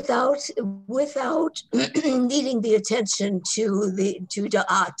 Without needing the attention to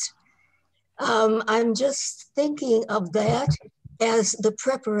Da'at. I'm just thinking of that as the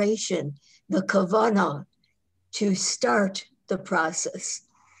preparation, the kavanah to start the process,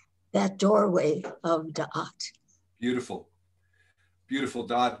 that doorway of Da'at. Beautiful. Beautiful.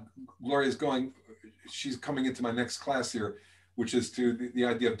 Da'at. Gloria's she's coming into my next class here, which is to the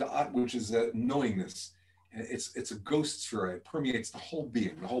idea of Da'at, which is knowingness. It's a ghost sphere. It permeates the whole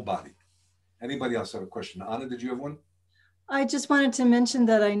being, the whole body. Anybody else have a question? Anna, did you have one? I just wanted to mention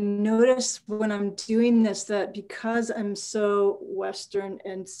that I notice when I'm doing this that because I'm so Western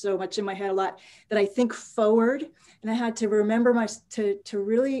and so much in my head a lot, that I think forward, and I had to remember to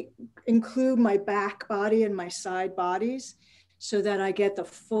really include my back body and my side bodies so that I get the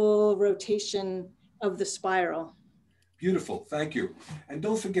full rotation of the spiral. Beautiful, thank you. And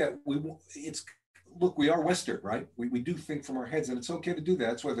don't forget, look, we are Western, right? We do think from our heads, and it's okay to do that.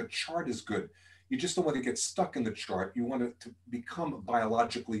 That's why the chart is good. You just don't want to get stuck in the chart. You want it to become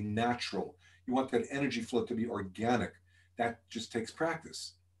biologically natural. You want that energy flow to be organic. That just takes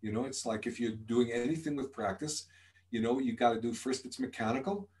practice. You know, it's like if you're doing anything with practice, you know, you got to do first, it's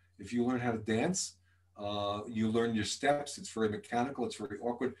mechanical. If you learn how to dance, you learn your steps. It's very mechanical. It's very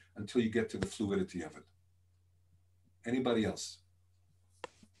awkward until you get to the fluidity of it. Anybody else?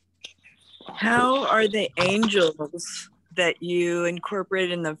 How are the angels that you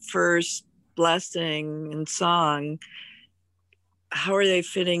incorporate in the first blessing and song, how are they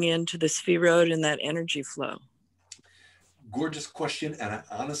fitting into the sefirot and that energy flow? Gorgeous question. And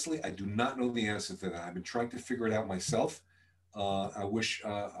honestly, I do not know the answer to that. I've been trying to figure it out myself. I wish,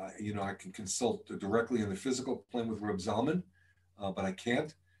 you know, I can consult directly in the physical plane with Reb Zalman, but I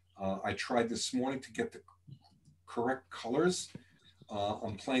can't. I tried this morning to get the correct colors.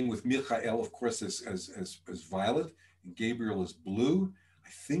 I'm playing with Michael, of course, as violet, and Gabriel is blue. I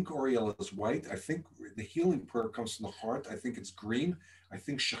think Oriel is white. I think the healing prayer comes from the heart. I think it's green. I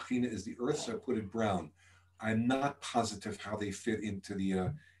think Shekhinah is the earth, so I put it brown. I'm not positive how they fit into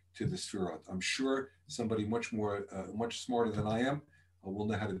the to the sefirot. I'm sure somebody much smarter than I am will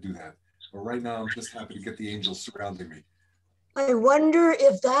know how to do that. But right now, I'm just happy to get the angels surrounding me. I wonder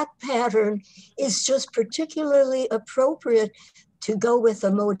if that pattern is just particularly appropriate to go with the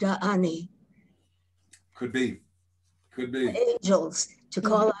Moda'ani. Could be. Could be. The angels, to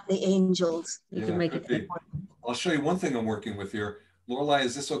call on the angels. You can make it. I'll show you one thing I'm working with here. Lorelai,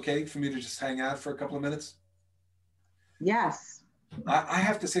 is this okay for me to just hang out for a couple of minutes? Yes. I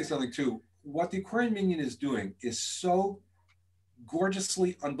have to say something too. What the Aquarian Minyan is doing is so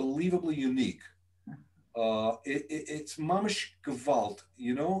gorgeously, unbelievably unique. It's mamish gewalt,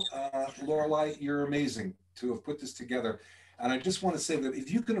 you know. Lorelai, you're amazing to have put this together. And I just want to say that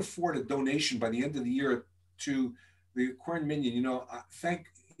if you can afford a donation by the end of the year to the Aquarian Minyan, you know, thank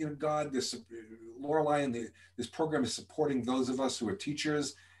God, this Lorelai and this program is supporting those of us who are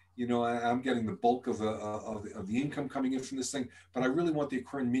teachers. You know, I'm getting the bulk of the income coming in from this thing, but I really want the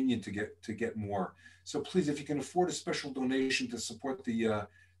Aquarian Minyan to get more. So please, if you can afford a special donation to support the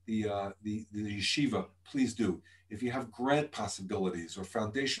yeshiva, please do. If you have grant possibilities or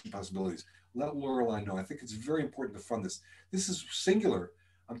foundation possibilities, let Lorelai know. I think it's very important to fund this. This is singular.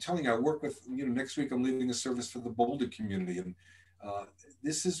 I'm telling you, I work with, you know, next week I'm leading a service for the Boulder community, and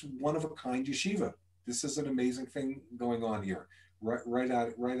this is one of a kind yeshiva. This is an amazing thing going on here, right out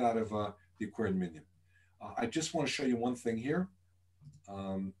of the Aquarian Minyan. I just want to show you one thing here.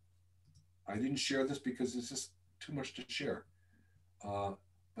 I didn't share this because it's just too much to share.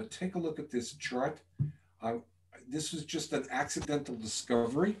 But take a look at this chart. This was just an accidental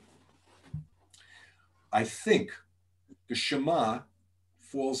discovery. I think the Shema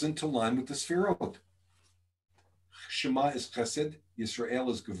falls into line with the sefirot. Shema is Chesed, Yisrael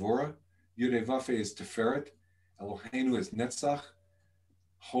is Gevurah, Yudei Vafei is Tiferet, Eloheinu is Netzach,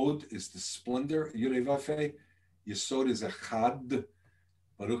 Hod is the splendor, Yudei Vafei, Yesod is Echad,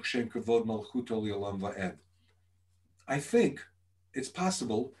 Baruch Shem Kavod Malchuto Li'olam Va'ed. I think it's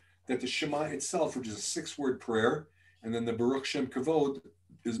possible that the Shema itself, which is a 6-word prayer, and then the Baruch Shem Kavod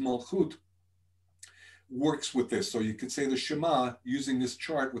is Malchut, works with this. So you could say the Shema using this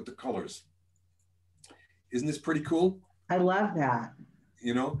chart with the colors. Isn't this pretty cool? I love that.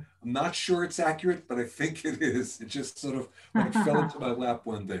 You know, I'm not sure it's accurate, but I think it is. It just sort of like fell into my lap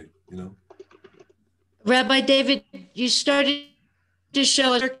one day, you know. Rabbi David, you started to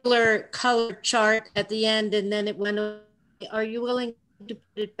show a circular color chart at the end and then it went away. Are you willing to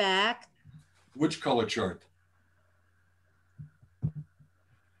put it back? Which color chart?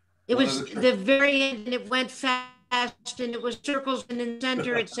 It was the very end and it went fast and it was circles and in the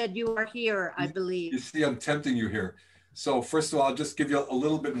center it said you are here, I believe. You see, I'm tempting you here. So first of all, I'll just give you a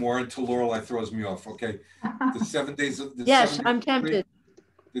little bit more until Lorelai throws me off, okay? The 7 days of the yes, I'm tempted.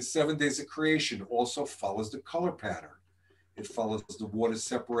 The 7 days of creation also follows the color pattern. It follows the water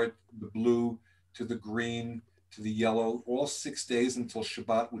separate, the blue to the green to the yellow, all 6 days until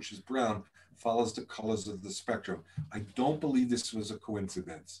Shabbat, which is brown, follows the colors of the spectrum. I don't believe this was a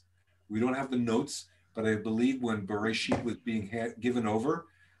coincidence. We don't have the notes, but I believe when Bereshit was being given over,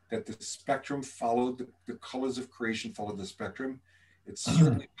 that the spectrum followed, the colors of creation followed the spectrum. It's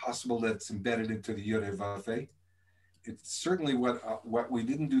certainly possible that it's embedded into the Yodeh Vafeh. It's certainly what we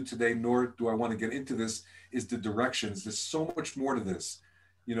didn't do today, nor do I want to get into this, is the directions. There's so much more to this,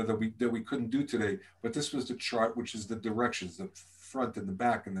 you know, that we couldn't do today. But this was the chart, which is the directions, the front and the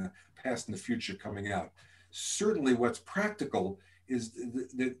back and the past and the future coming out. Certainly what's practical is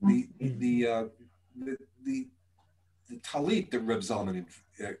the talit that Reb Zalman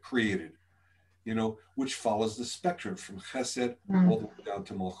created. you know, which follows the spectrum from chesed all the way down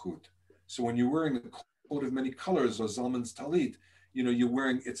to malchut. So when you're wearing the coat of many colors or Zalman's talit, you know, you're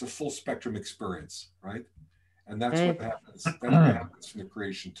wearing, it's a full spectrum experience, right? And that's what happens. That's what happens from the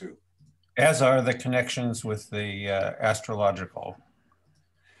creation too. As are the connections with the astrological.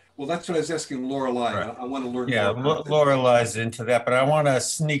 Well, that's what I was asking Lorelei. Right. I want to learn Yeah, more about Lorelei's into that, but I want to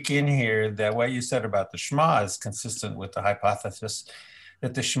sneak in here that what you said about the Shema is consistent with the hypothesis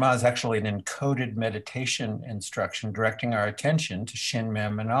that the Shema is actually an encoded meditation instruction directing our attention to Shin,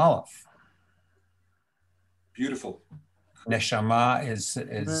 Mem, and Aleph. Beautiful. Neshama is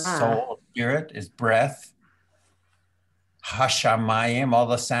soul, spirit, is breath. Hashamayim, all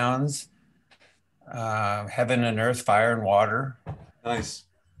the sounds, heaven and earth, fire and water. Nice.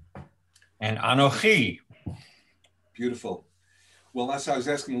 And Anochi. Beautiful. Well, that's how I was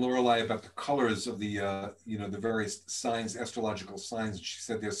asking Lorelei about the colors of the, you know, the various signs, astrological signs. And she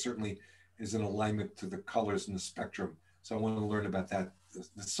said there certainly is an alignment to the colors in the spectrum. So I want to learn about that.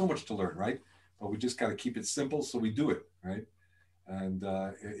 There's so much to learn, right? But we just got to keep it simple, so we do it, right? And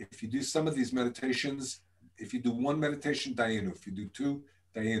if you do some of these meditations, if you do one meditation, dayenu. If you do two,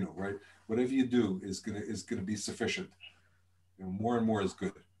 dayenu, right? Whatever you do is gonna be sufficient. You know, more and more is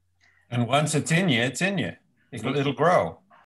good. And once it's in you, it'll grow.